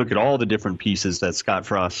 If you look at all the different pieces that Scott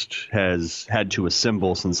Frost has had to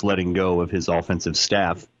assemble since letting go of his offensive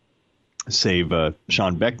staff, save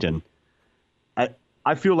Sean Beckton,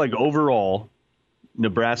 I feel like overall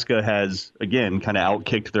Nebraska has, again, kind of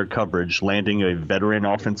outkicked their coverage, landing a veteran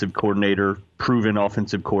offensive coordinator, proven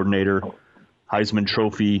offensive coordinator, Heisman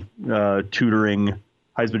Trophy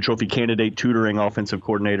Heisman Trophy candidate tutoring offensive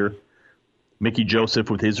coordinator, Mickey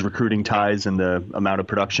Joseph with his recruiting ties and the amount of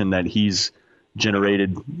production that he's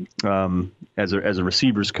generated as a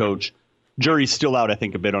receivers coach. Jury's still out, I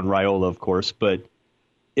think, a bit on Raiola, of course, but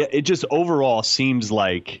it just overall seems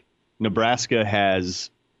like Nebraska has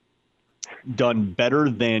done better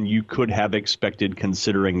than you could have expected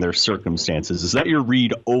considering their circumstances. Is that your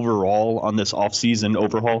read overall on this offseason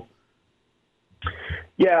overhaul?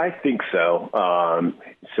 Yeah, I think so.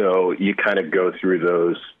 So you kind of go through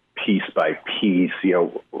those piece by piece.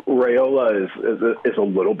 Raiola is a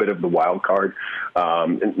little bit of the wild card.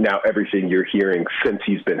 Now, everything you're hearing since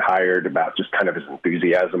he's been hired about just kind of his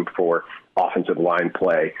enthusiasm for offensive line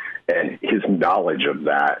play and his knowledge of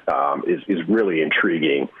that is really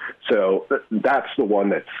intriguing. So that's the one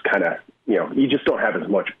that's kind of, you just don't have as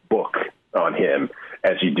much book on him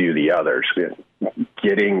as you do the others.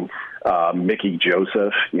 Getting Mickey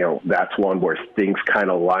Joseph, that's one where things kind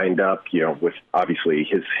of lined up, with obviously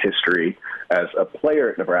his history as a player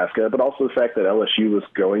at Nebraska, but also the fact that LSU was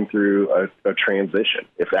going through a transition.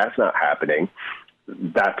 If that's not happening,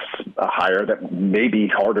 that's a hire that may be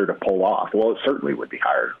harder to pull off. Well, it certainly would be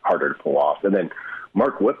harder to pull off. And then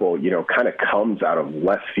Mark Whipple, kind of comes out of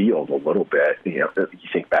left field a little bit. You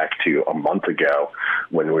think back to a month ago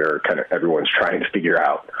when we were everyone's trying to figure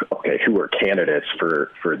out, okay, who are candidates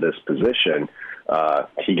for this position.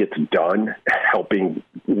 He gets done helping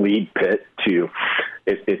lead Pitt to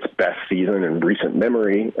its best season in recent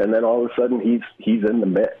memory, and then all of a sudden he's in the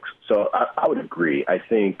mix. So I would agree. I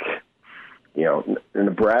think,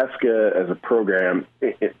 Nebraska as a program,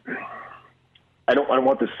 I don't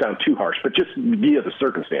want this to sound too harsh, but just via the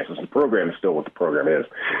circumstances, the program is still what the program is.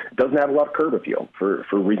 It doesn't have a lot of curb appeal for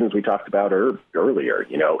reasons we talked about earlier.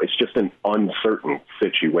 It's just an uncertain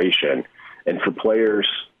situation. And for players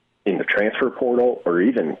in the transfer portal or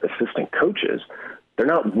even assistant coaches, they're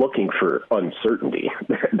not looking for uncertainty.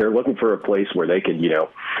 They're looking for a place where they can,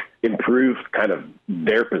 improve kind of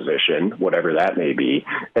their position, whatever that may be,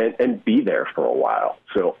 and be there for a while.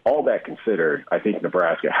 So all that considered, I think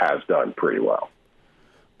Nebraska has done pretty well.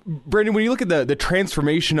 Brandon, when you look at the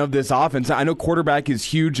transformation of this offense, I know quarterback is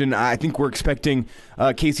huge, and I think we're expecting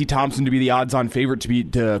Casey Thompson to be the odds-on favorite to be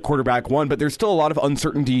quarterback one, but there's still a lot of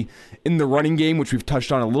uncertainty in the running game, which we've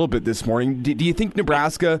touched on a little bit this morning. Do you think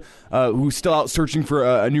Nebraska, who's still out searching for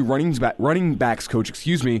a new running backs coach,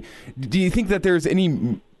 do you think that there's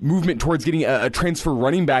any movement towards getting a transfer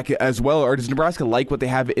running back as well, or does Nebraska like what they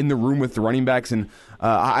have in the room with the running backs? And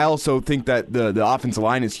I also think that the offensive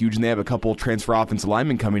line is huge, and they have a couple transfer offensive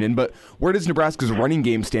linemen coming in. But where does Nebraska's running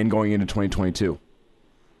game stand going into 2022?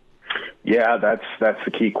 Yeah, that's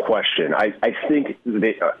the key question. I think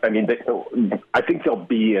I think they'll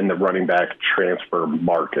be in the running back transfer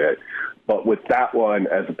market, but with that one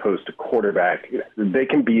as opposed to quarterback, they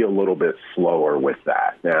can be a little bit slower with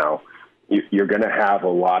that. Now, you're going to have a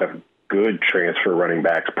lot of good transfer running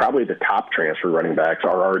backs. Probably the top transfer running backs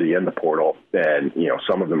are already in the portal, and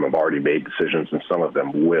some of them have already made decisions, and some of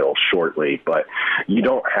them will shortly. But you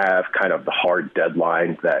don't have kind of the hard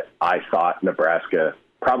deadline that I thought Nebraska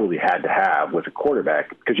probably had to have with a quarterback,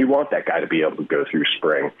 because you want that guy to be able to go through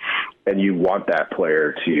spring, and you want that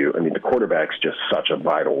player to. The quarterback's just such a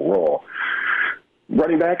vital role.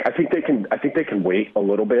 Running back, I think they can wait a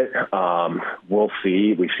little bit. We'll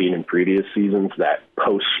see. We've seen in previous seasons that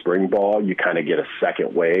post-spring ball, you kind of get a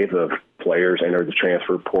second wave of players enter the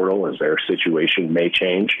transfer portal as their situation may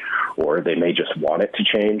change, or they may just want it to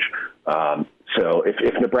change. So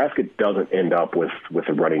if Nebraska doesn't end up with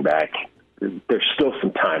a running back, there's still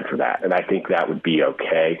some time for that, and I think that would be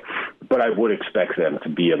okay. But I would expect them to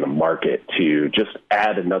be in the market to just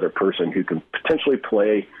add another person who can potentially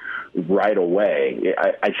play right away.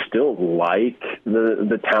 I still like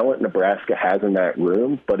the talent Nebraska has in that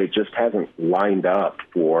room, but it just hasn't lined up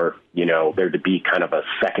for, there to be kind of a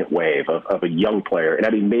second wave of a young player.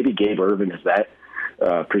 And maybe Gabe Ervin is that,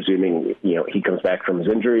 presuming, he comes back from his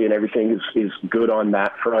injury and everything is good on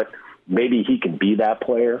that front. Maybe he can be that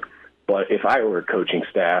player. But if I were a coaching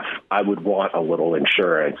staff, I would want a little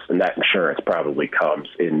insurance, and that insurance probably comes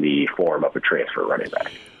in the form of a transfer running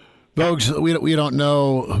back. Folks, we don't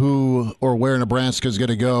know who or where Nebraska is going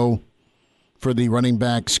to go for the running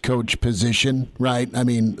backs coach position, right?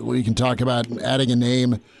 We can talk about adding a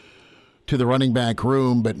name to the running back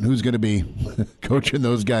room, but who's going to be coaching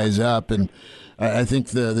those guys up? And I think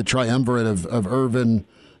the triumvirate of Irvin,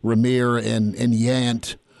 Ramir, and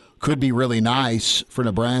Yant could be really nice for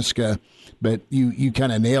Nebraska, but you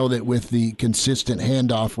kind of nailed it with the consistent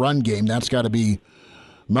handoff run game. That's got to be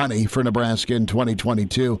money for Nebraska in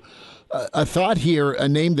 2022. A thought here, a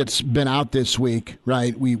name that's been out this week,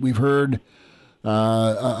 right? We've heard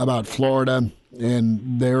about Florida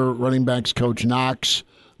and their running backs coach Knox.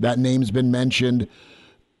 That name's been mentioned.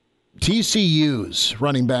 TCU's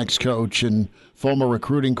running backs coach and former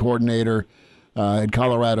recruiting coordinator at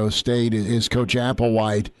Colorado State is Coach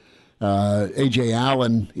Applewhite. A.J.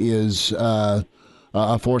 Allen is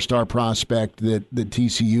a 4-star prospect that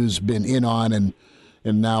TCU's been in on, and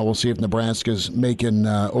now we'll see if Nebraska's making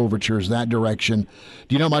overtures that direction.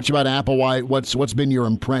 Do you know much about Applewhite? What's been your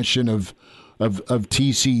impression of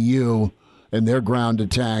TCU and their ground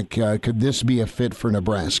attack? Could this be a fit for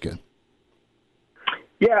Nebraska?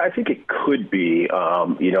 Yeah, I think it could be.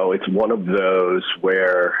 It's one of those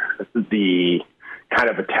where the kind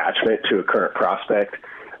of attachment to a current prospect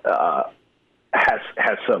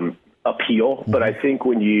has some appeal. But I think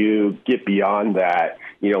when you get beyond that,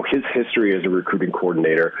 his history as a recruiting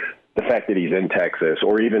coordinator, the fact that he's in Texas,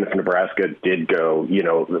 or even if Nebraska did go,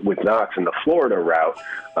 with Knox in the Florida route,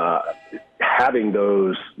 having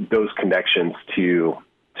those connections to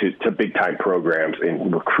big time programs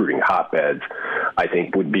in recruiting hotbeds, I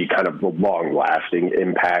think would be kind of the long lasting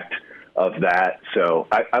impact of that. So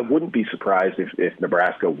I wouldn't be surprised if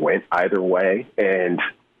Nebraska went either way. And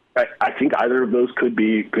I think either of those could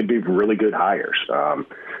be really good hires.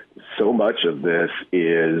 So much of this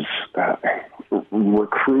is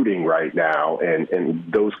recruiting right now,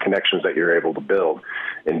 and those connections that you're able to build,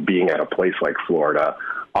 and being at a place like Florida,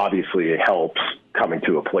 obviously it helps coming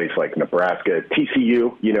to a place like Nebraska.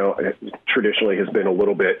 TCU, traditionally has been a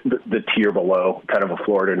little bit the tier below, kind of a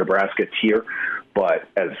Florida-Nebraska tier, but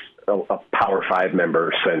as a Power 5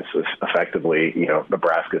 member since effectively,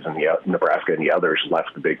 Nebraska and the others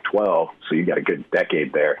left the Big 12, so you got a good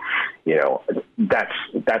decade there.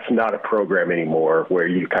 That's not a program anymore where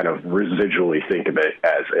you kind of residually think of it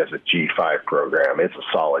as a G5 program. It's a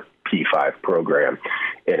solid P5 program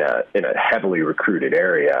in a heavily recruited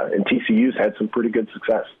area, and TCU's had some pretty good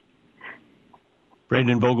success.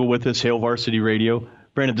 Brandon Vogel with us, Hail Varsity Radio.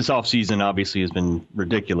 Brandon, this offseason obviously has been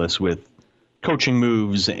ridiculous with coaching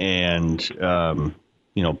moves and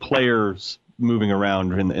players moving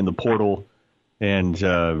around in the portal and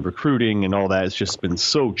recruiting and all that. It's just been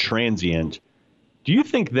so transient. Do you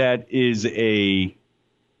think that is do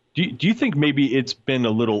you think maybe it's been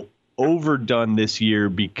a little overdone this year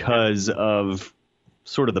because of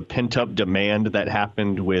sort of the pent-up demand that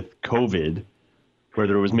happened with COVID, where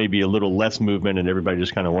there was maybe a little less movement and everybody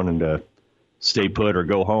just kind of wanted to stay put or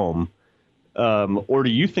go home? Or do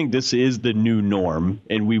you think this is the new norm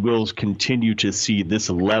and we will continue to see this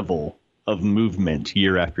level of movement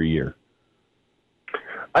year after year?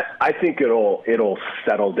 I think it'll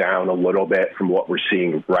settle down a little bit from what we're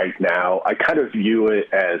seeing right now. I kind of view it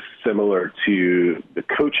as similar to the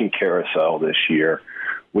coaching carousel this year,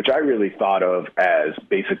 which I really thought of as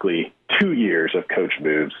basically 2 years of coach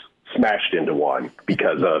moves smashed into one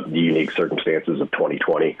because of the unique circumstances of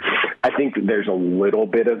 2020. I think there's a little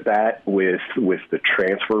bit of that with the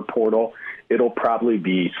transfer portal. It'll probably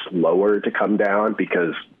be slower to come down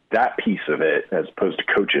because that piece of it, as opposed to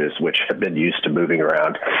coaches, which have been used to moving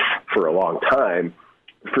around for a long time,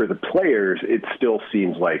 for the players, it still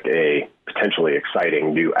seems like a potentially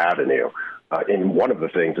exciting new avenue. And one of the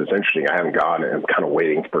things that's interesting, I haven't gone, and I'm kind of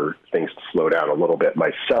waiting for things to slow down a little bit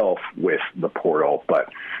myself with the portal, but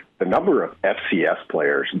the number of FCS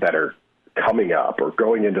players that are coming up or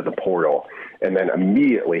going into the portal and then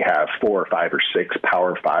immediately have 4 or 5 or 6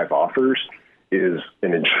 Power 5 offers is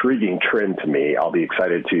an intriguing trend to me. I'll be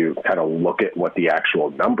excited to kind of look at what the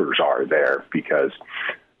actual numbers are there, because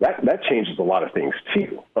that changes a lot of things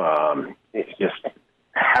too. It's just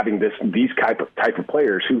having these type of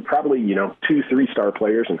players who probably 2-3 star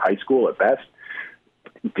players in high school at best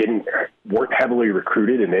weren't heavily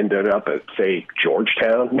recruited and ended up at, say,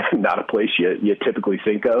 Georgetown, not a place you typically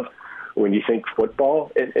think of when you think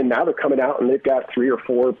football. And now they're coming out and they've got 3 or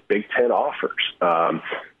 4 Big Ten offers.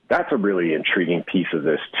 That's a really intriguing piece of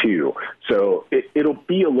this too. So it'll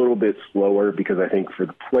be a little bit slower because I think for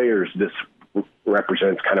the players, this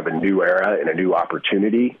represents kind of a new era and a new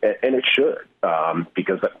opportunity, and it should,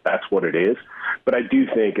 because that's what it is. But I do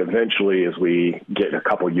think eventually, as we get a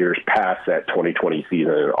couple years past that 2020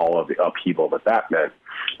 season and all of the upheaval that meant,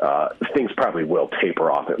 things probably will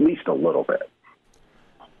taper off at least a little bit.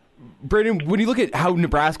 Brandon, when you look at how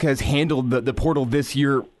Nebraska has handled the portal this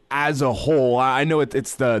year as a whole, I know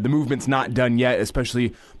it's the movement's not done yet,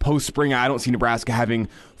 especially post-spring. I don't see Nebraska having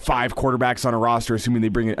 5 quarterbacks on a roster, assuming they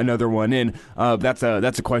bring another one in. That's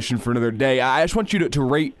a question for another day. I just want you to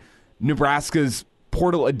rate Nebraska's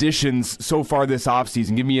portal additions so far this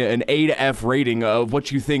offseason. Give me an A to F rating of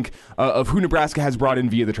what you think of who Nebraska has brought in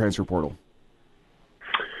via the transfer portal.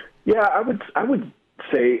 Yeah, I would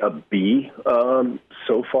say a B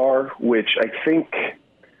so far, which I think,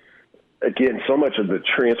 again, so much of the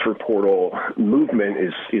transfer portal movement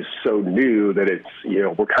is so new that it's,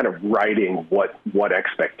 we're kind of writing what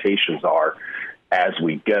expectations are as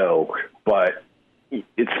we go. But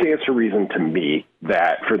it stands to reason to me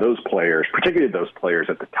that for those players, particularly those players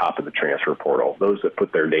at the top of the transfer portal, those that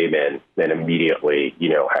put their name in, then immediately,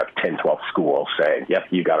 have 10, 12 schools saying, yep,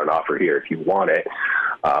 you got an offer here if you want it.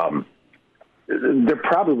 They're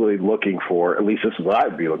probably looking for, at least this is what I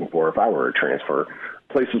would be looking for if I were a transfer,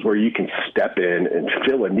 places where you can step in and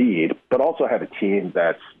fill a need, but also have a team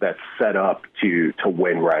that's set up to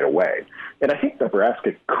win right away. And I think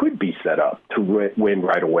Nebraska could be set up to win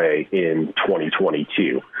right away in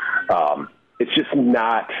 2022. It's just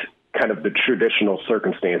not kind of the traditional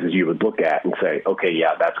circumstances you would look at and say, okay,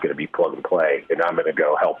 yeah, that's going to be plug and play, and I'm going to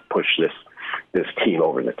go help push this team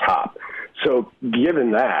over the top. So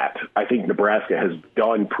given that, I think Nebraska has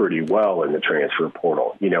done pretty well in the transfer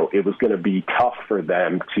portal. It was going to be tough for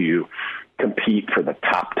them to compete for the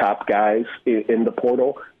top guys in the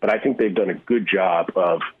portal, but I think they've done a good job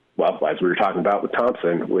of, well, as we were talking about with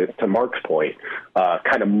Thompson, to Mark's point,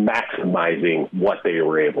 kind of maximizing what they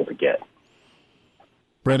were able to get.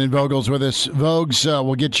 Brandon Vogel's with us. Vogues,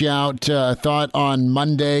 we'll get you out. Thought on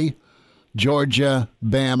Monday, Georgia,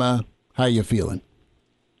 Bama. How you feeling?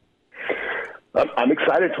 I'm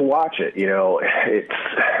excited to watch it. It's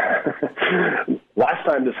last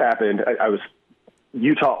time this happened, I was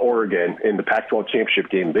Utah-Oregon in the Pac-12 championship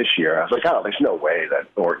game this year. I was like, there's no way that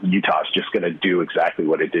Utah's just going to do exactly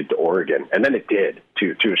what it did to Oregon. And then it did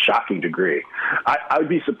to a shocking degree. I would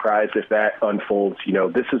be surprised if that unfolds.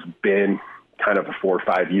 This has been kind of a 4 or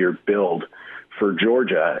 5 year build for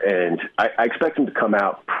Georgia, and I expect them to come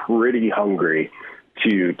out pretty hungry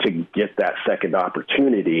to get that second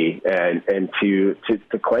opportunity and to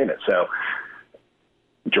claim it. So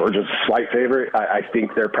Georgia's a slight favorite. I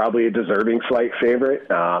think they're probably a deserving slight favorite,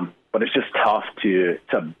 but it's just tough to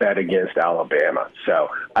bet against Alabama. So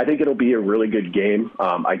I think it'll be a really good game.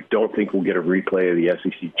 I don't think we'll get a replay of the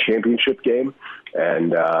SEC championship game.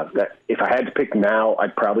 And that if I had to pick now,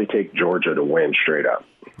 I'd probably take Georgia to win straight up.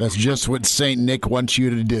 That's just what St. Nick wants you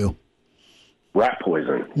to do. Rat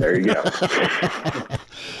poison. There you go.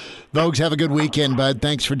 Vogues, have a good weekend, bud.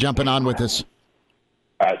 Thanks for jumping on with us.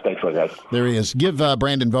 All right, thanks a lot, guys. There he is. Give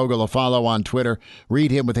Brandon Vogel a follow on Twitter. Read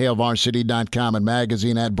him with HailVarsity.com and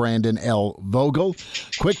magazine at Brandon L. Vogel.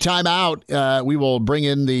 Quick time out. We will bring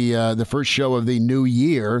in the first show of the new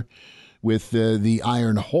year with the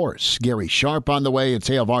Iron Horse. Gary Sharp on the way. It's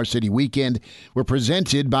Hail Varsity Weekend. We're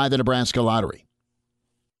presented by the Nebraska Lottery.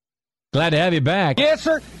 Glad to have you back. Yes,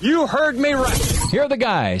 sir. You heard me right. Here are the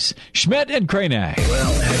guys, Schmidt and Kranak.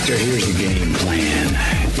 Well, Hector, here's the game plan.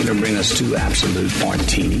 You're going to bring us 2 absolute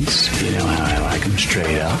martinis. You know how I like them,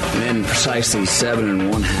 straight up. And then precisely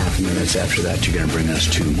 7.5 minutes after that, you're going to bring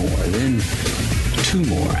us 2 more. Then 2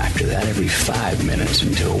 more after that every 5 minutes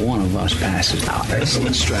until one of us passes out.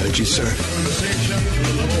 Excellent strategy, sir.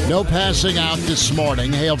 No passing out this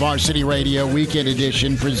morning. Hail Varsity Radio Weekend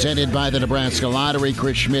Edition presented by the Nebraska Lottery.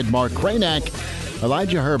 Chris Schmidt, Mark Kranak,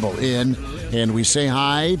 Elijah Herbal in. And we say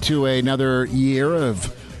hi to another year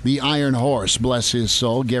of the Iron Horse. Bless his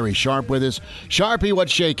soul. Gary Sharp with us. Sharpie,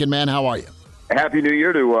 what's shaking, man? How are you? Happy New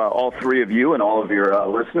Year to all 3 of you and all of your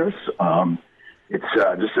listeners. It's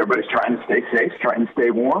just everybody's trying to stay safe, trying to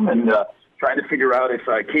stay warm, and trying to figure out if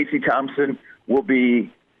Casey Thompson will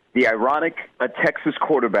be the ironic Texas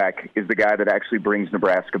quarterback is the guy that actually brings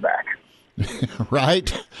Nebraska back.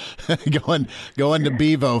 Right? going to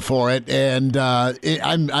Bevo for it. And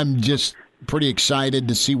I'm just pretty excited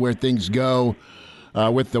to see where things go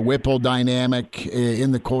with the Whipple dynamic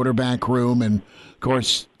in the quarterback room. And, of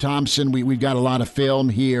course, Thompson, we've got a lot of film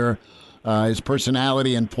here. His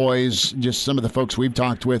personality and poise, just some of the folks we've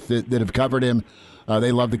talked with that have covered him,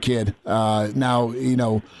 they love the kid.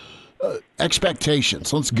 Now,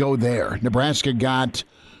 expectations. Let's go there. Nebraska got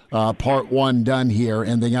part 1 done here,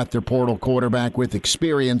 and they got their portal quarterback with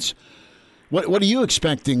experience. What are you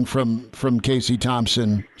expecting from Casey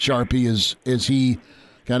Thompson, Sharpie, as he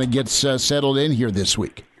kind of gets settled in here this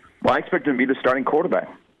week? Well, I expect him to be the starting quarterback.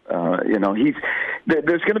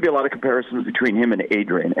 There's going to be a lot of comparisons between him and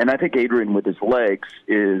Adrian, and I think Adrian with his legs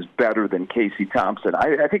is better than Casey Thompson.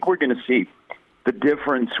 I think we're going to see the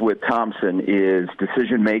difference with Thompson is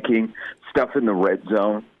decision-making, stuff in the red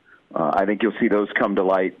zone. I think you'll see those come to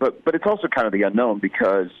light. But it's also kind of the unknown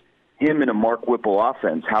because him in a Mark Whipple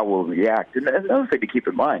offense, how will he react? And another thing to keep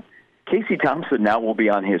in mind, Casey Thompson now will be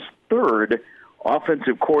on his 3rd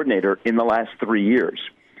offensive coordinator in the last 3 years.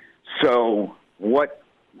 So what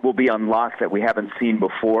will be unlocked that we haven't seen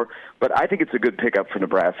before? But I think it's a good pickup for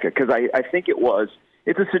Nebraska because I think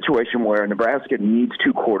it's a situation where Nebraska needs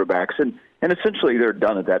 2 quarterbacks, and essentially they're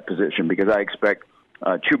done at that position because I expect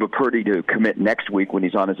Chuba Purdy to commit next week when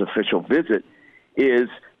he's on his official visit, is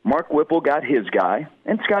Mark Whipple got his guy,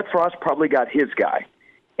 and Scott Frost probably got his guy.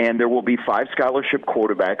 And there will be 5 scholarship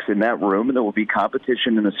quarterbacks in that room, and there will be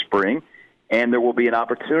competition in the spring, and there will be an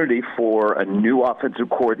opportunity for a new offensive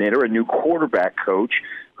coordinator, a new quarterback coach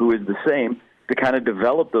who is the same, to kind of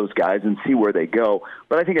develop those guys and see where they go.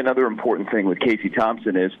 But I think another important thing with Casey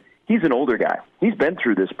Thompson is he's an older guy. He's been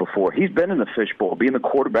through this before. He's been in the fishbowl, being the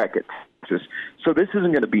quarterback at Texas. So this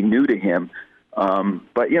isn't going to be new to him.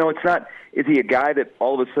 But, it's not – is he a guy that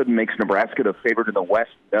all of a sudden makes Nebraska the favorite in the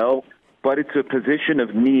West? No. But it's a position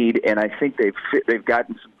of need, and I think they've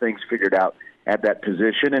gotten some things figured out at that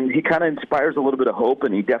position. And he kind of inspires a little bit of hope,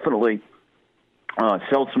 and he definitely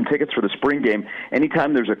sells some tickets for the spring game.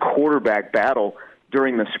 Anytime there's a quarterback battle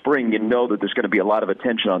during the spring, you know that there's going to be a lot of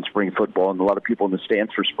attention on spring football and a lot of people in the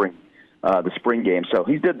stands for the spring game. So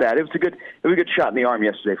he did that. It was a good shot in the arm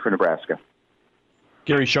yesterday for Nebraska.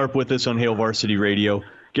 Gary Sharp with us on Hail Varsity Radio.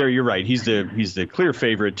 Gary, you're right. He's the clear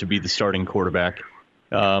favorite to be the starting quarterback.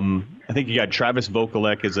 I think you got Travis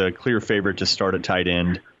Vokalek as a clear favorite to start at tight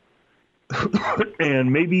end.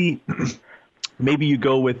 And maybe you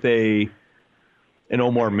go with an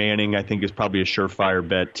Omar Manning, I think is probably a surefire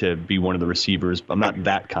bet to be one of the receivers. I'm not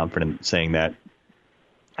that confident saying that.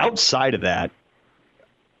 Outside of that,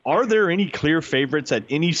 are there any clear favorites at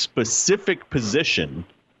any specific position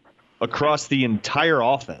across the entire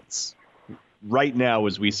offense right now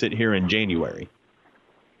as we sit here in January?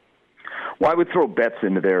 Well, I would throw Betts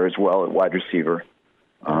into there as well at wide receiver.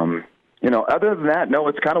 Other than that, no,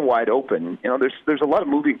 it's kind of wide open. There's a lot of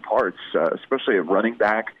moving parts, especially at running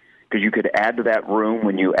back, because you could add to that room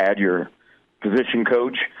when you add your position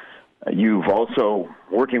coach. You've also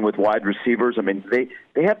working with wide receivers. I mean,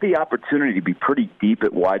 they have the opportunity to be pretty deep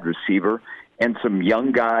at wide receiver, and some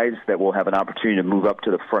young guys that will have an opportunity to move up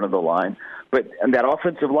to the front of the line. But and that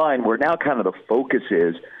offensive line, where now kind of the focus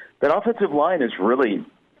is, that offensive line is really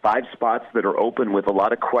 5 spots that are open with a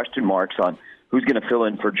lot of question marks on who's going to fill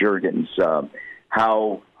in for Juergens.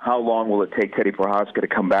 How long will it take Teddy Prohaska to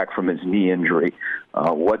come back from his knee injury?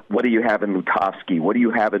 What do you have in Lutovsky? What do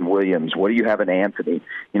you have in Williams? What do you have in Anthony?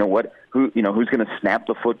 Who's going to snap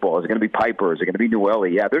the football? Is it going to be Piper? Is it going to be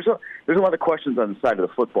Newelli? Yeah, there's a lot of questions on the side of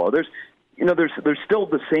the football. There's still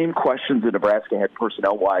the same questions that Nebraska had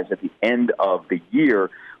personnel-wise at the end of the year,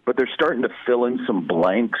 but they're starting to fill in some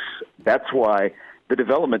blanks. That's why the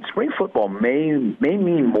development, spring football may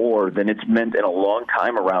mean more than it's meant in a long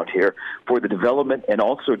time around here for the development and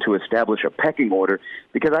also to establish a pecking order.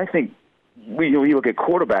 Because I think when you look at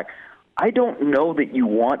quarterback, I don't know that you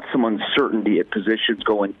want some uncertainty at positions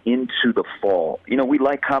going into the fall. We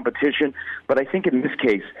like competition, but I think in this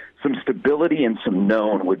case, some stability and some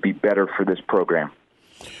known would be better for this program.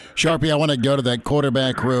 Sharpie, I want to go to that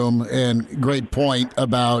quarterback room, and great point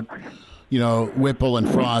about Whipple and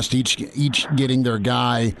Frost, each getting their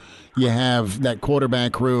guy. You have that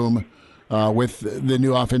quarterback room with the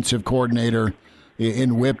new offensive coordinator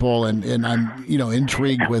in Whipple, and I'm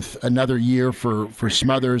intrigued with another year for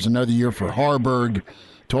Smothers, another year for Harburg.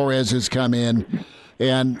 Torres has come in,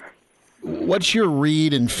 and what's your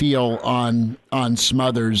read and feel on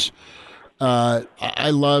Smothers?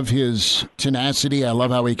 I love his tenacity. I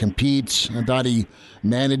love how he competes. I thought he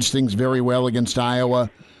managed things very well against Iowa.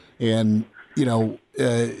 And, he'll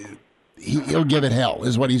give it hell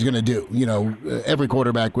is what he's going to do. Every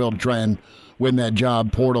quarterback will try and win that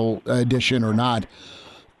job, portal edition or not.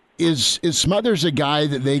 Is Smothers a guy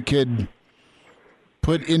that they could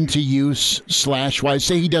put into use /wise?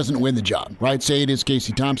 Say he doesn't win the job, right? Say it is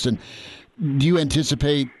Casey Thompson. Do you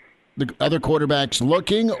anticipate the other quarterbacks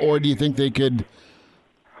looking, or do you think they could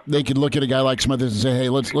look at a guy like Smothers and say, hey,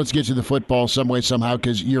 let's get you the football some way, somehow,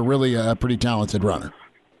 because you're really a pretty talented runner?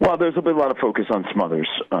 Well, there's a lot of focus on Smothers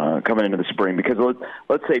coming into the spring because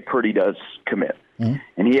let's say Purdy does commit,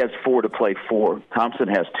 and he has 4 to play 4. Thompson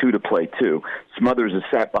has 2 to play 2. Smothers is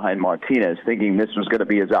sat behind Martinez thinking this was going to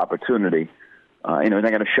be his opportunity. They're not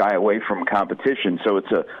going to shy away from competition, so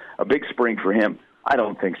it's a big spring for him. I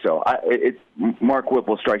don't think so. Mark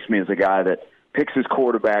Whipple strikes me as a guy that picks his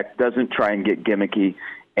quarterback, doesn't try and get gimmicky,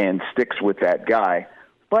 and sticks with that guy.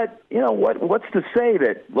 But, what's to say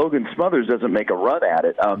that Logan Smothers doesn't make a run at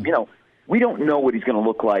it? We don't know what he's going to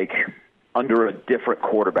look like under a different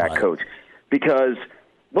quarterback coach because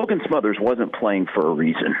Logan Smothers wasn't playing for a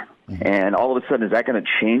reason. And all of a sudden, is that going to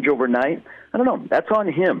change overnight? I don't know. That's on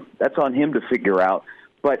him. That's on him to figure out.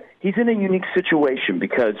 But he's in a unique situation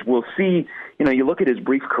because we'll see, you look at his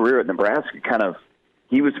brief career at Nebraska,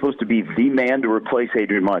 he was supposed to be the man to replace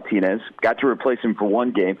Adrian Martinez, got to replace him for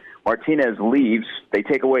 1 game. Martinez leaves. They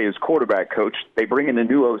take away his quarterback coach. They bring in a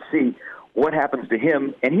new OC. what happens to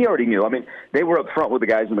him? And he already knew. I mean, they were up front with the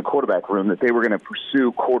guys in the quarterback room that they were going to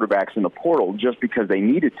pursue quarterbacks in the portal just because they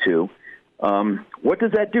needed to. What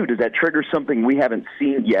does that do? Does that trigger something we haven't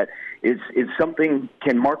seen yet? Is something,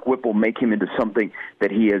 can Mark Whipple make him into something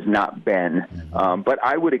that he has not been? But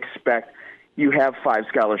I would expect you have 5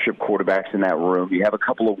 scholarship quarterbacks in that room. You have a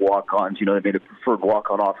couple of walk-ons. You know, they made a preferred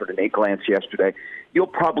walk-on offer to Nate Glantz yesterday. You'll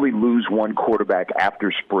probably lose one quarterback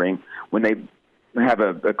after spring when they have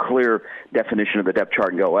a clear definition of the depth chart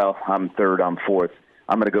and go, well, I'm third, I'm fourth.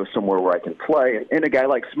 I'm going to go somewhere where I can play. And a guy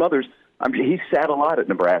like Smothers, he's sat a lot at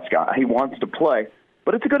Nebraska. He wants to play.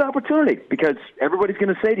 But it's a good opportunity because everybody's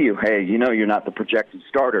going to say to you, hey, you know you're not the projected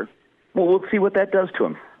starter. Well, we'll see what that does to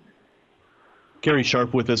him. Gary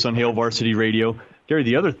Sharp with us on Hail Varsity Radio. Gary,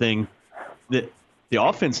 the other thing, that the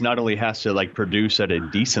offense not only has to produce at a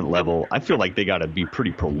decent level, I feel like they got to be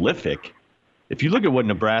pretty prolific. If you look at what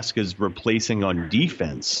Nebraska's replacing on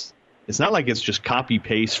defense, it's not like it's just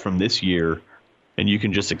copy-paste from this year and you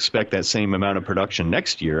can just expect that same amount of production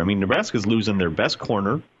next year. I mean, Nebraska's losing their best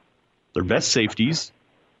corner, their best safeties,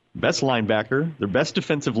 best linebacker, their best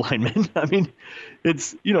defensive lineman. I mean,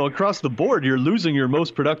 it's, across the board, you're losing your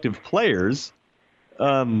most productive players.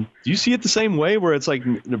 Do you see it the same way where it's like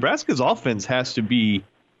Nebraska's offense has to be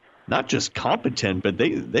not just competent, but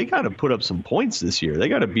they got to put up some points this year. They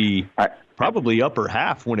got to be probably upper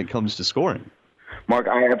half when it comes to scoring. Mark,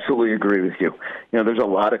 I absolutely agree with you. There's a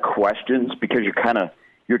lot of questions because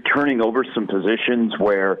you're turning over some positions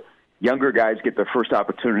where younger guys get their first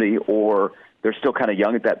opportunity or they're still kind of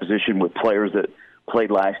young at that position with players that played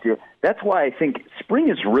last year. That's why I think spring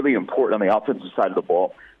is really important on the offensive side of the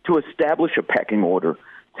ball to establish a pecking order,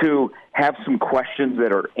 to have some questions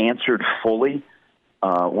that are answered fully,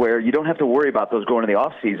 where you don't have to worry about those going into the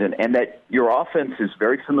offseason, and that your offense is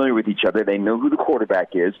very familiar with each other. They know who the quarterback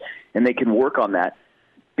is, and they can work on that.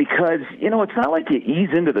 Because, it's not like you ease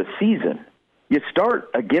into the season. You start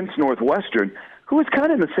against Northwestern, who is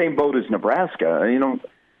kind of in the same boat as Nebraska.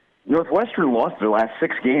 Northwestern lost their last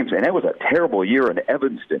 6 games, and it was a terrible year in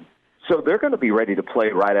Evanston. So they're going to be ready to play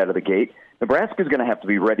right out of the gate. Nebraska's going to have to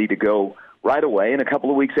be ready to go right away. And a couple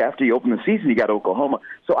of weeks after you open the season, you got Oklahoma.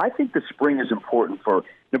 So I think the spring is important for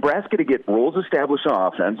Nebraska to get roles established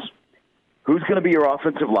on offense. Who's going to be your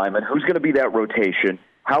offensive lineman? Who's going to be that rotation?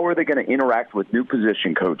 How are they going to interact with new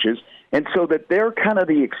position coaches? And so that they're kind of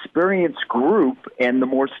the experienced group and the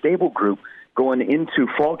more stable group going into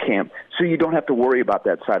fall camp, so you don't have to worry about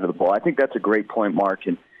that side of the ball. I think that's a great point, Mark,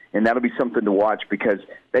 and that'll be something to watch because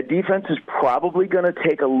that defense is probably going to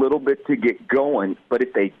take a little bit to get going, but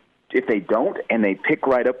if they don't and they pick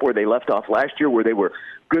right up where they left off last year where they were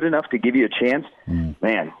good enough to give you a chance,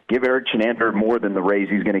 man, give Eric Chinander more than the raise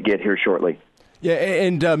he's going to get here shortly. Yeah,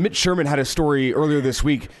 and Mitch Sherman had a story earlier this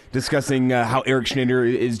week discussing how Eric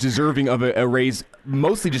Chinander is deserving of a raise,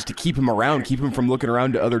 mostly just to keep him around, keep him from looking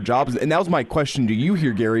around to other jobs. And that was my question to you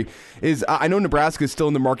here, Gary, is I know Nebraska is still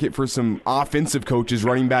in the market for some offensive coaches,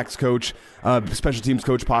 running backs coach, special teams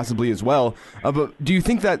coach possibly as well. But do you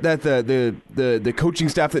think that the coaching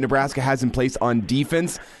staff that Nebraska has in place on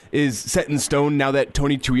defense is set in stone now that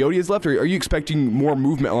Tony Tuioti has left, or are you expecting more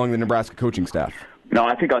movement along the Nebraska coaching staff? No,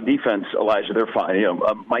 I think on defense, Elijah, they're fine.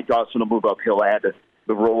 Mike Dawson will move up. He'll add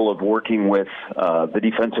the role of working with the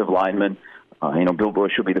defensive linemen. Bill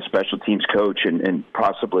Bush will be the special teams coach, and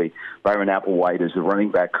possibly Byron Applewhite is the running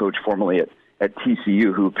back coach formerly at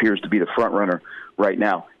TCU, who appears to be the front runner right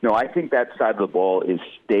now. No, I think that side of the ball is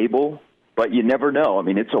stable, but you never know. I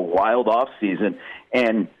mean, it's a wild off season,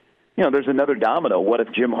 and there's another domino. What if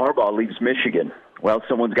Jim Harbaugh leaves Michigan? Well,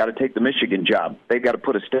 someone's got to take the Michigan job. They've got to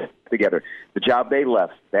put a staff together. The job they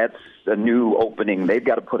left, that's a new opening. They've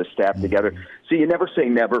got to put a staff together. So you never say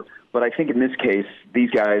never, but I think in this case,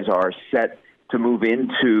 these guys are set to move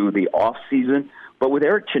into the off season. But with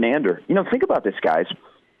Eric Chinander, think about this, guys.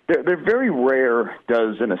 They're very rare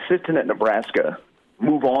does an assistant at Nebraska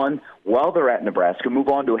move on while they're at Nebraska, move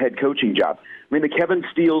on to a head coaching job. I mean, the Kevin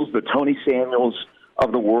Steeles, the Tony Samuels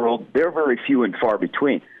of the world, they're very few and far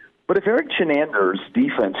between. But if Eric Chinander's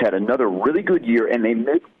defense had another really good year and they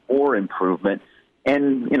make more improvement,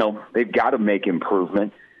 and, they've got to make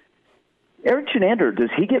improvement, Eric Chinander, does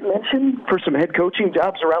he get mentioned for some head coaching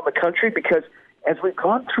jobs around the country? Because as we've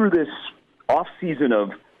gone through this offseason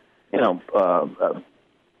of,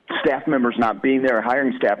 staff members not being there,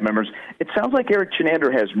 hiring staff members, it sounds like Eric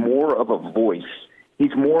Chinander has more of a voice.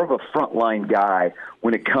 He's more of a frontline guy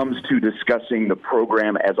when it comes to discussing the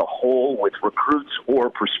program as a whole with recruits or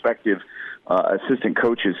prospective assistant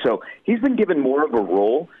coaches. So he's been given more of a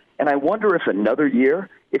role, and I wonder if another year,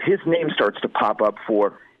 if his name starts to pop up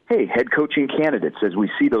for, hey, head coaching candidates, as we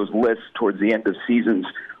see those lists towards the end of seasons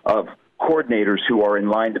of coordinators who are in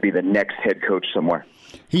line to be the next head coach somewhere.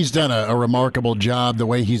 He's done a remarkable job the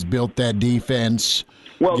way he's built that defense.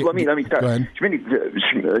 Well, let me start.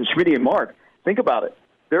 Schmitty and Mark, think about it.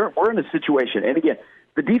 We're in a situation, and again,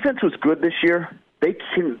 the defense was good this year. They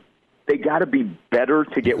got to be better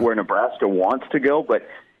to get where Nebraska wants to go. But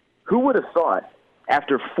who would have thought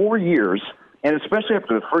after 4 years, and especially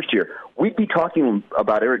after the first year, we'd be talking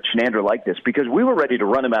about Eric Chinander like this, because we were ready to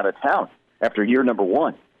run him out of town after year number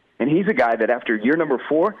 1. And he's a guy that after year number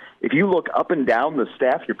 4, if you look up and down the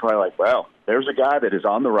staff, you're probably like, well, there's a guy that is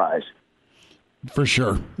on the rise. For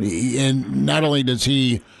sure. And not only does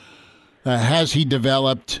he has he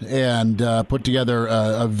developed and put together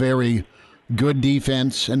a very good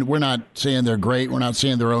defense, and we're not saying they're great, we're not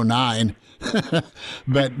saying they're 09,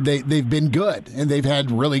 but they've been good, and they've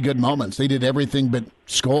had really good moments. They did everything but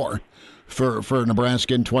score for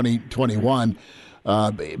Nebraska in 2021.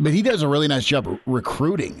 But he does a really nice job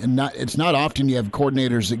recruiting, and it's not often you have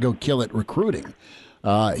coordinators that go kill it recruiting.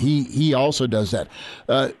 He also does that.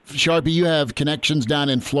 Sharpie, you have connections down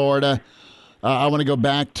in Florida. I want to go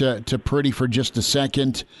back to Purdy for just a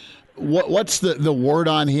second. What's the word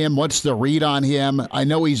on him? What's the read on him? I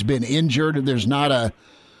know he's been injured. There's not a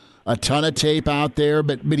ton of tape out there,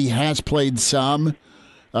 but he has played some.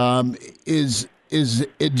 Is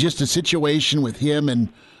it just a situation with him and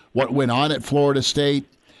what went on at Florida State?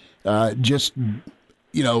 Just,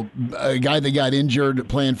 a guy that got injured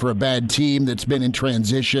playing for a bad team that's been in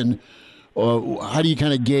transition. How do you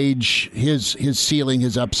kind of gauge his ceiling,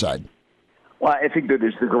 his upside? Well, I think that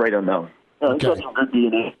there's the great unknown. He's got some good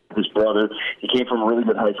DNA with his brother. He came from a really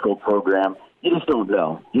good high school program. You just don't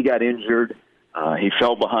know. He got injured. He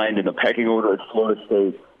fell behind in the pecking order at Florida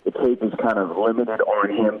State. The tape is kind of limited on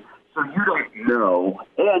him. So you don't know.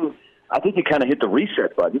 And I think you kind of hit the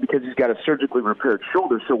reset button because he's got a surgically repaired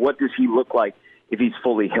shoulder. So what does he look like if he's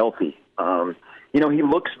fully healthy? He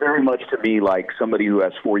looks very much to me like somebody who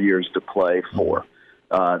has 4 years to play for,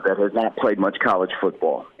 that has not played much college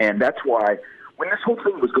football. And that's why when this whole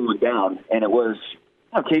thing was going down, and it was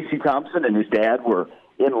Casey Thompson and his dad were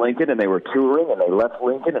in Lincoln, and they were touring, and they left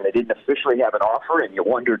Lincoln, and they didn't officially have an offer, and you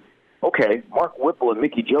wondered, okay, Mark Whipple and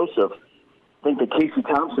Mickey Joseph think that Casey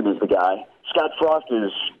Thompson is the guy. Scott Frost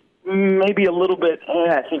is maybe a little bit,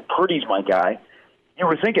 I think Purdy's my guy. You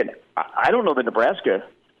were thinking, I don't know that Nebraska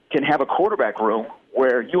can have a quarterback room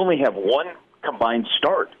where you only have one combined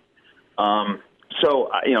start. That's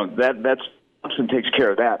Thompson takes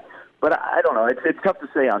care of that. But I don't know. It's tough to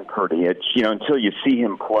say on Purdy. It's until you see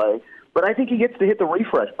him play. But I think he gets to hit the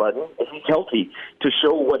refresh button if he's healthy to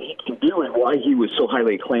show what he can do and why he was so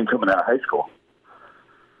highly acclaimed coming out of high school.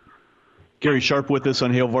 Gary Sharp with us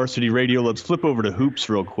on Hail Varsity Radio. Let's flip over to hoops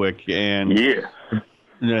real quick.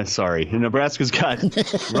 Sorry. Nebraska's got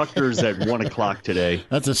Rutgers at 1 o'clock today.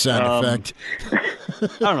 That's a sound effect. I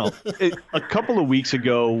don't know. A couple of weeks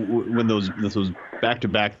ago, when those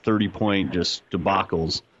back-to-back 30-point just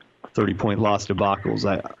debacles, 30-point loss debacles,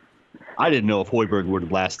 I didn't know if Hoiberg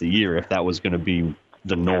would last a year, if that was going to be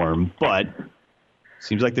the norm. But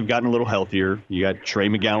seems like they've gotten a little healthier. You got Trey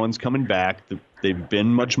McGowan's coming back. They've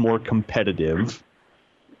been much more competitive.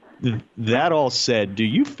 That all said, do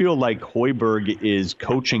you feel like Hoiberg is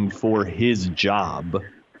coaching for his job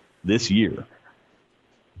this year?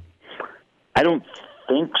 I don't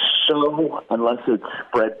think so, unless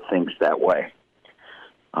Fred thinks that way.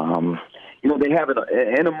 They have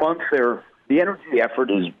in a month the energy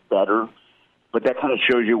effort is better, but that kind of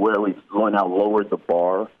shows you where we've now lowered the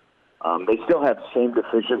bar. They still have the same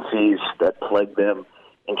deficiencies that plague them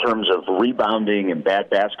in terms of rebounding and bad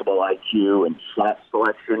basketball IQ and shot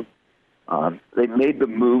selection. They made the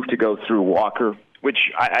move to go through Walker, which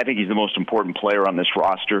I think he's the most important player on this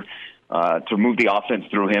roster, to move the offense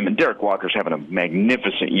through him. And Derek Walker's having a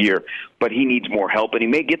magnificent year, but he needs more help, and he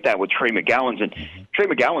may get that with Trey McGowan's. And Trey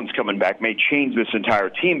McGowan's coming back may change this entire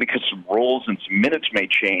team because some roles and some minutes may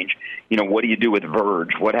change. What do you do with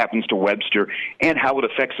Verge? What happens to Webster? And how it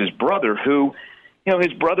affects his brother, who,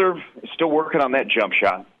 his brother is still working on that jump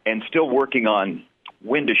shot and still working on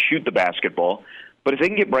when to shoot the basketball. But if they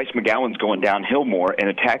can get Bryce McGowan's going downhill more and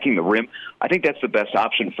attacking the rim, I think that's the best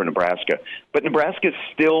option for Nebraska. But Nebraska's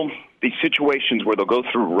still these situations where they'll go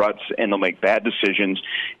through ruts and they'll make bad decisions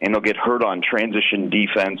and they'll get hurt on transition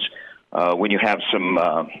defense when you have some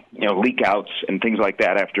leak outs and things like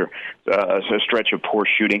that after a stretch of poor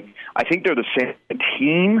shooting. I think they're the same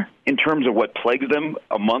team in terms of what plagues them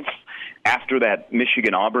a month after that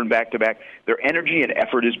Michigan-Auburn back-to-back. Their energy and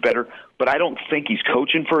effort is better, but I don't think he's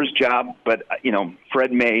coaching for his job. But,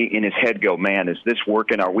 Fred may in his head go, man, is this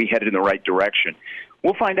working? Are we headed in the right direction?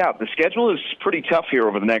 We'll find out. The schedule is pretty tough here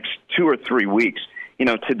over the next 2 or 3 weeks.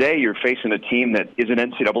 today you're facing a team that is an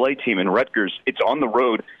NCAA team in Rutgers. It's on the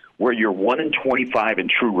road where you're 1-25 in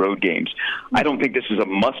true road games. I don't think this is a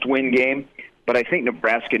must-win game, but I think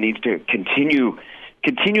Nebraska needs to continue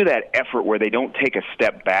that effort where they don't take a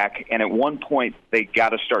step back, and at one point they got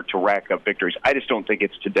to start to rack up victories. I just don't think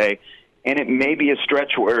it's today, and it may be a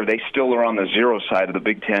stretch where they still are on the zero side of the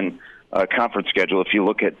Big Ten conference schedule if you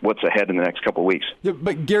look at what's ahead in the next couple of weeks. Yeah,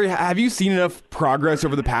 but Gary, have you seen enough progress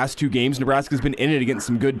over the past 2 games? Nebraska's been in it against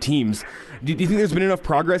some good teams. Do you think there's been enough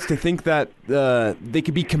progress to think that they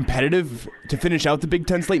could be competitive to finish out the Big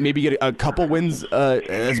Ten slate, maybe get a couple wins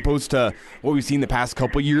as opposed to what we've seen the past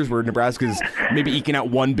couple years where Nebraska's maybe eking out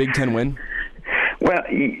one Big Ten win? Well,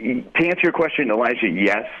 to answer your question, Elijah,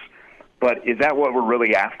 yes. But is that what we're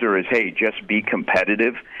really after is, hey, just be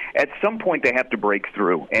competitive? At some point they have to break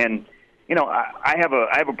through. And I have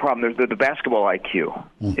a problem. There's the basketball IQ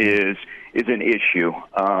is an issue,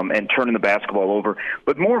 and turning the basketball over.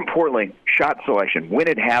 But more importantly, shot selection when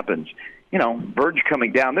it happens. Verge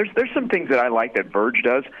coming down. There's some things that I like that Verge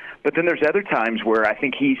does, but then there's other times where I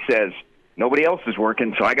think he says nobody else is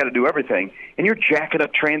working, so I got to do everything. And you're jacking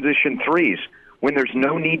up transition threes when there's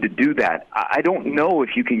no need to do that. I don't know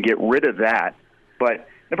if you can get rid of that, but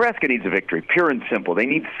Nebraska needs a victory, pure and simple. They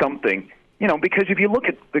need something. Because if you look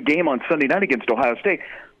at the game on Sunday night against Ohio State,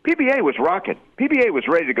 PBA was rocking. PBA was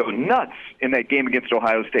ready to go nuts in that game against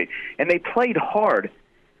Ohio State, and they played hard.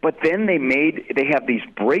 But then they have these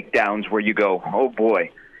breakdowns where you go, oh boy,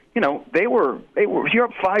 you're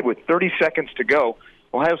up 5 with 30 seconds to go.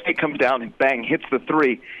 Ohio State comes down and bang hits the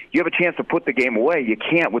 3. You have a chance to put the game away. You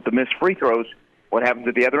can't with the missed free throws. What happens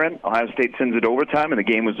at the other end? Ohio State sends it overtime, and the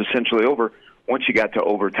game was essentially over once you got to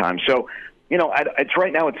overtime. So. It's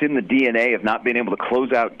right now it's in the DNA of not being able to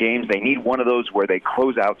close out games. They need one of those where they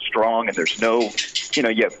close out strong and there's no,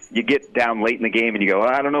 you get down late in the game and you go,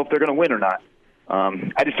 I don't know if they're going to win or not.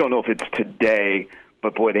 I just don't know if it's today,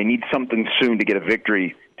 but boy, they need something soon to get a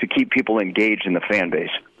victory to keep people engaged in the fan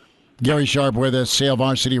base. Gary Sharp with us, Hail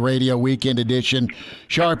Varsity Radio Weekend Edition.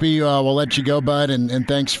 Sharpie, we'll let you go, bud, and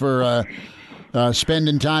thanks for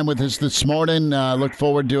spending time with us this morning. Look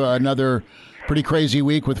forward to another pretty crazy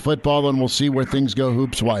week with football, and we'll see where things go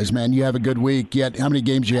hoops-wise, man. You have a good week. Yet, how many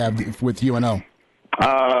games you have with UNO?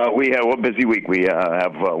 We have a busy week. We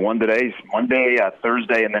have one today, Monday,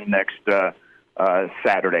 Thursday, and then next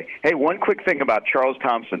Saturday. Hey, one quick thing about Charles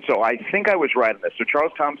Thompson. So I think I was right on this. So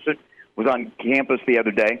Charles Thompson was on campus the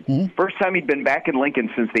other day. Mm-hmm. First time he'd been back in Lincoln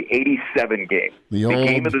since the 87 game. The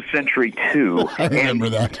game of the century, too. I remember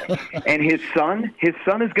that. And his son is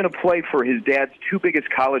going to play for his dad's 2 biggest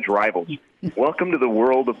college rivals. Welcome to the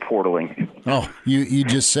world of portaling. Oh, you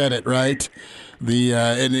just said it, right?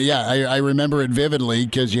 I remember it vividly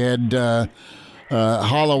because you had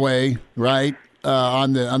Holloway, right,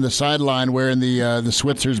 on the sideline wearing the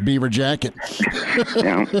Switzer's beaver jacket.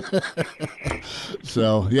 Yeah.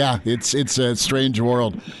 So yeah, it's a strange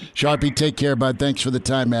world. Sharpie, take care, bud. Thanks for the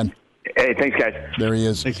time, man. Hey, thanks, guys. There he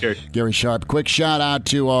is. Thanks, Gary. Gary Sharp. Quick shout out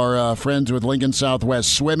to our friends with Lincoln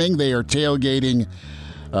Southwest Swimming. They are tailgating.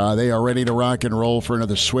 They are ready to rock and roll for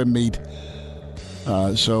another swim meet.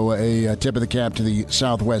 So a tip of the cap to the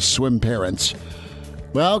Southwest swim parents.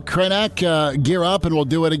 Well, Krenak, gear up, and we'll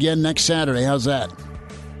do it again next Saturday. How's that?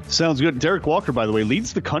 Sounds good. Derek Walker, by the way,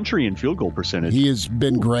 leads the country in field goal percentage. He has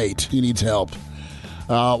been great. He needs help.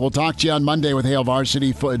 We'll talk to you on Monday with Hail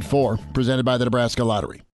Varsity at 4, presented by the Nebraska Lottery.